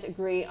analysts can't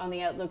agree on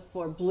the outlook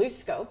for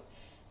BlueScope,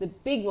 the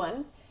big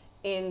one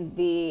in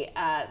the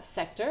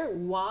sector,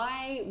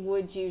 why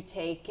would you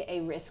take a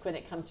risk when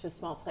it comes to a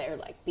small player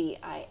like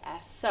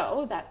BIS?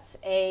 So that's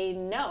a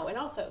no. And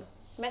also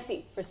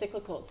messy for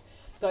cyclicals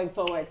going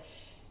forward.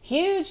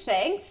 Huge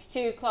thanks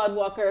to Claude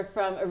Walker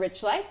from A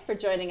Rich Life for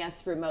joining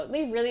us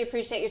remotely. Really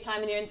appreciate your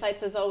time and your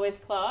insights as always,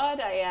 Claude.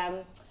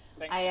 I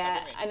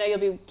know you'll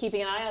be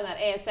keeping an eye on that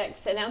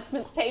ASX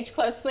announcements page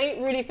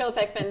closely. Rudi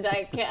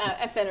Filapek-Vandyck,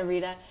 FN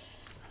Arena.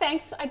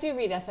 Thanks. I do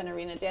read FN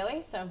Arena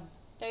daily, so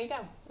There you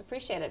go.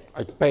 Appreciate it.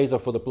 I paid her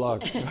for the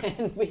plug.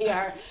 And we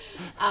are,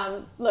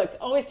 look,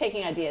 always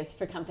taking ideas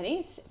for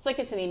companies. Flick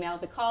us an email,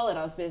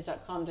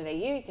 thecall@ozbiz.com.au.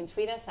 You can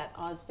tweet us at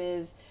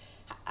ozbiz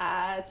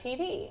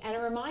TV. And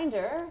a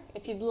reminder,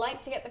 if you'd like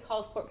to get the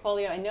calls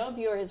portfolio, I know a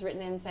viewer has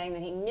written in saying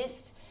that he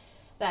missed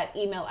that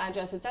email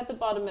address. It's at the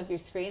bottom of your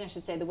screen, I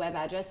should say the web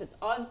address. It's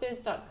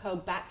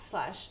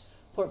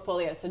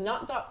ozbiz.co/portfolio. So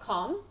not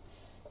 .com,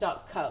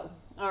 .co.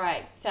 All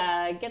right,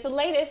 get the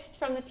latest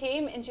from the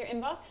team into your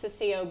inbox, the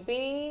COB.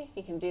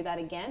 You can do that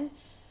again,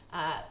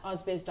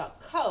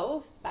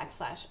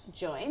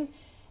 ozbiz.co/join.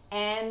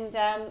 And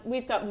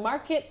we've got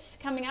markets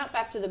coming up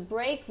after the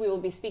break. We will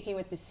be speaking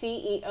with the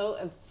CEO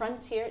of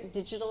Frontier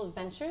Digital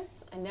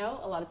Ventures. I know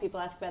a lot of people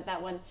ask about that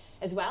one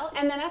as well.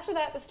 And then after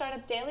that, the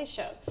Startup Daily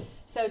Show.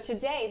 So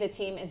today, the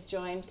team is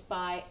joined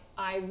by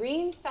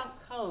Irene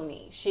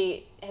Falcone.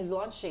 She is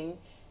launching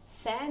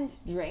Sans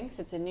Drinks.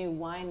 It's a new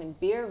wine and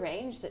beer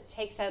range that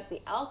takes out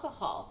the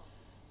alcohol.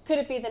 Could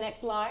it be the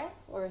next Lyre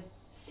or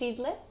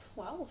Seedlip?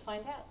 Well, we'll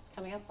find out. It's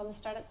coming up on the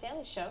Startup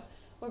Daily Show.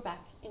 We're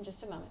back in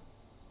just a moment.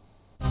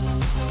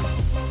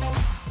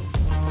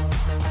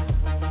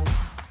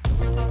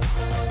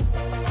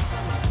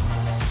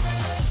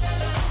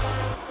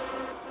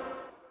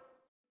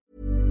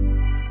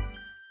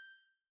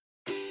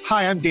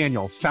 Hi, I'm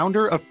Daniel,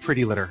 founder of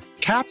Pretty Litter.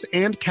 Cats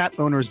and cat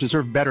owners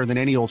deserve better than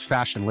any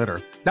old-fashioned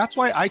litter. That's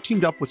why I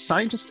teamed up with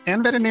scientists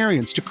and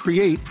veterinarians to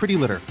create Pretty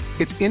Litter.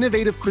 Its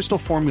innovative crystal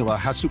formula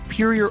has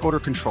superior odor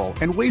control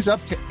and weighs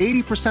up to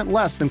 80%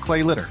 less than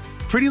clay litter.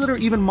 Pretty Litter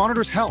even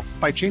monitors health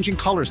by changing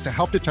colors to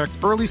help detect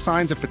early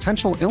signs of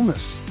potential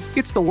illness.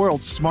 It's the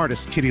world's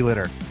smartest kitty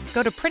litter.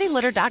 Go to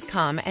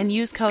prettylitter.com and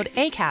use code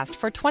ACAST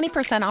for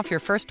 20% off your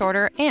first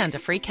order and a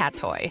free cat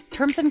toy.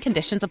 Terms and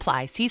conditions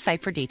apply. See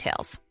site for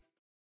details.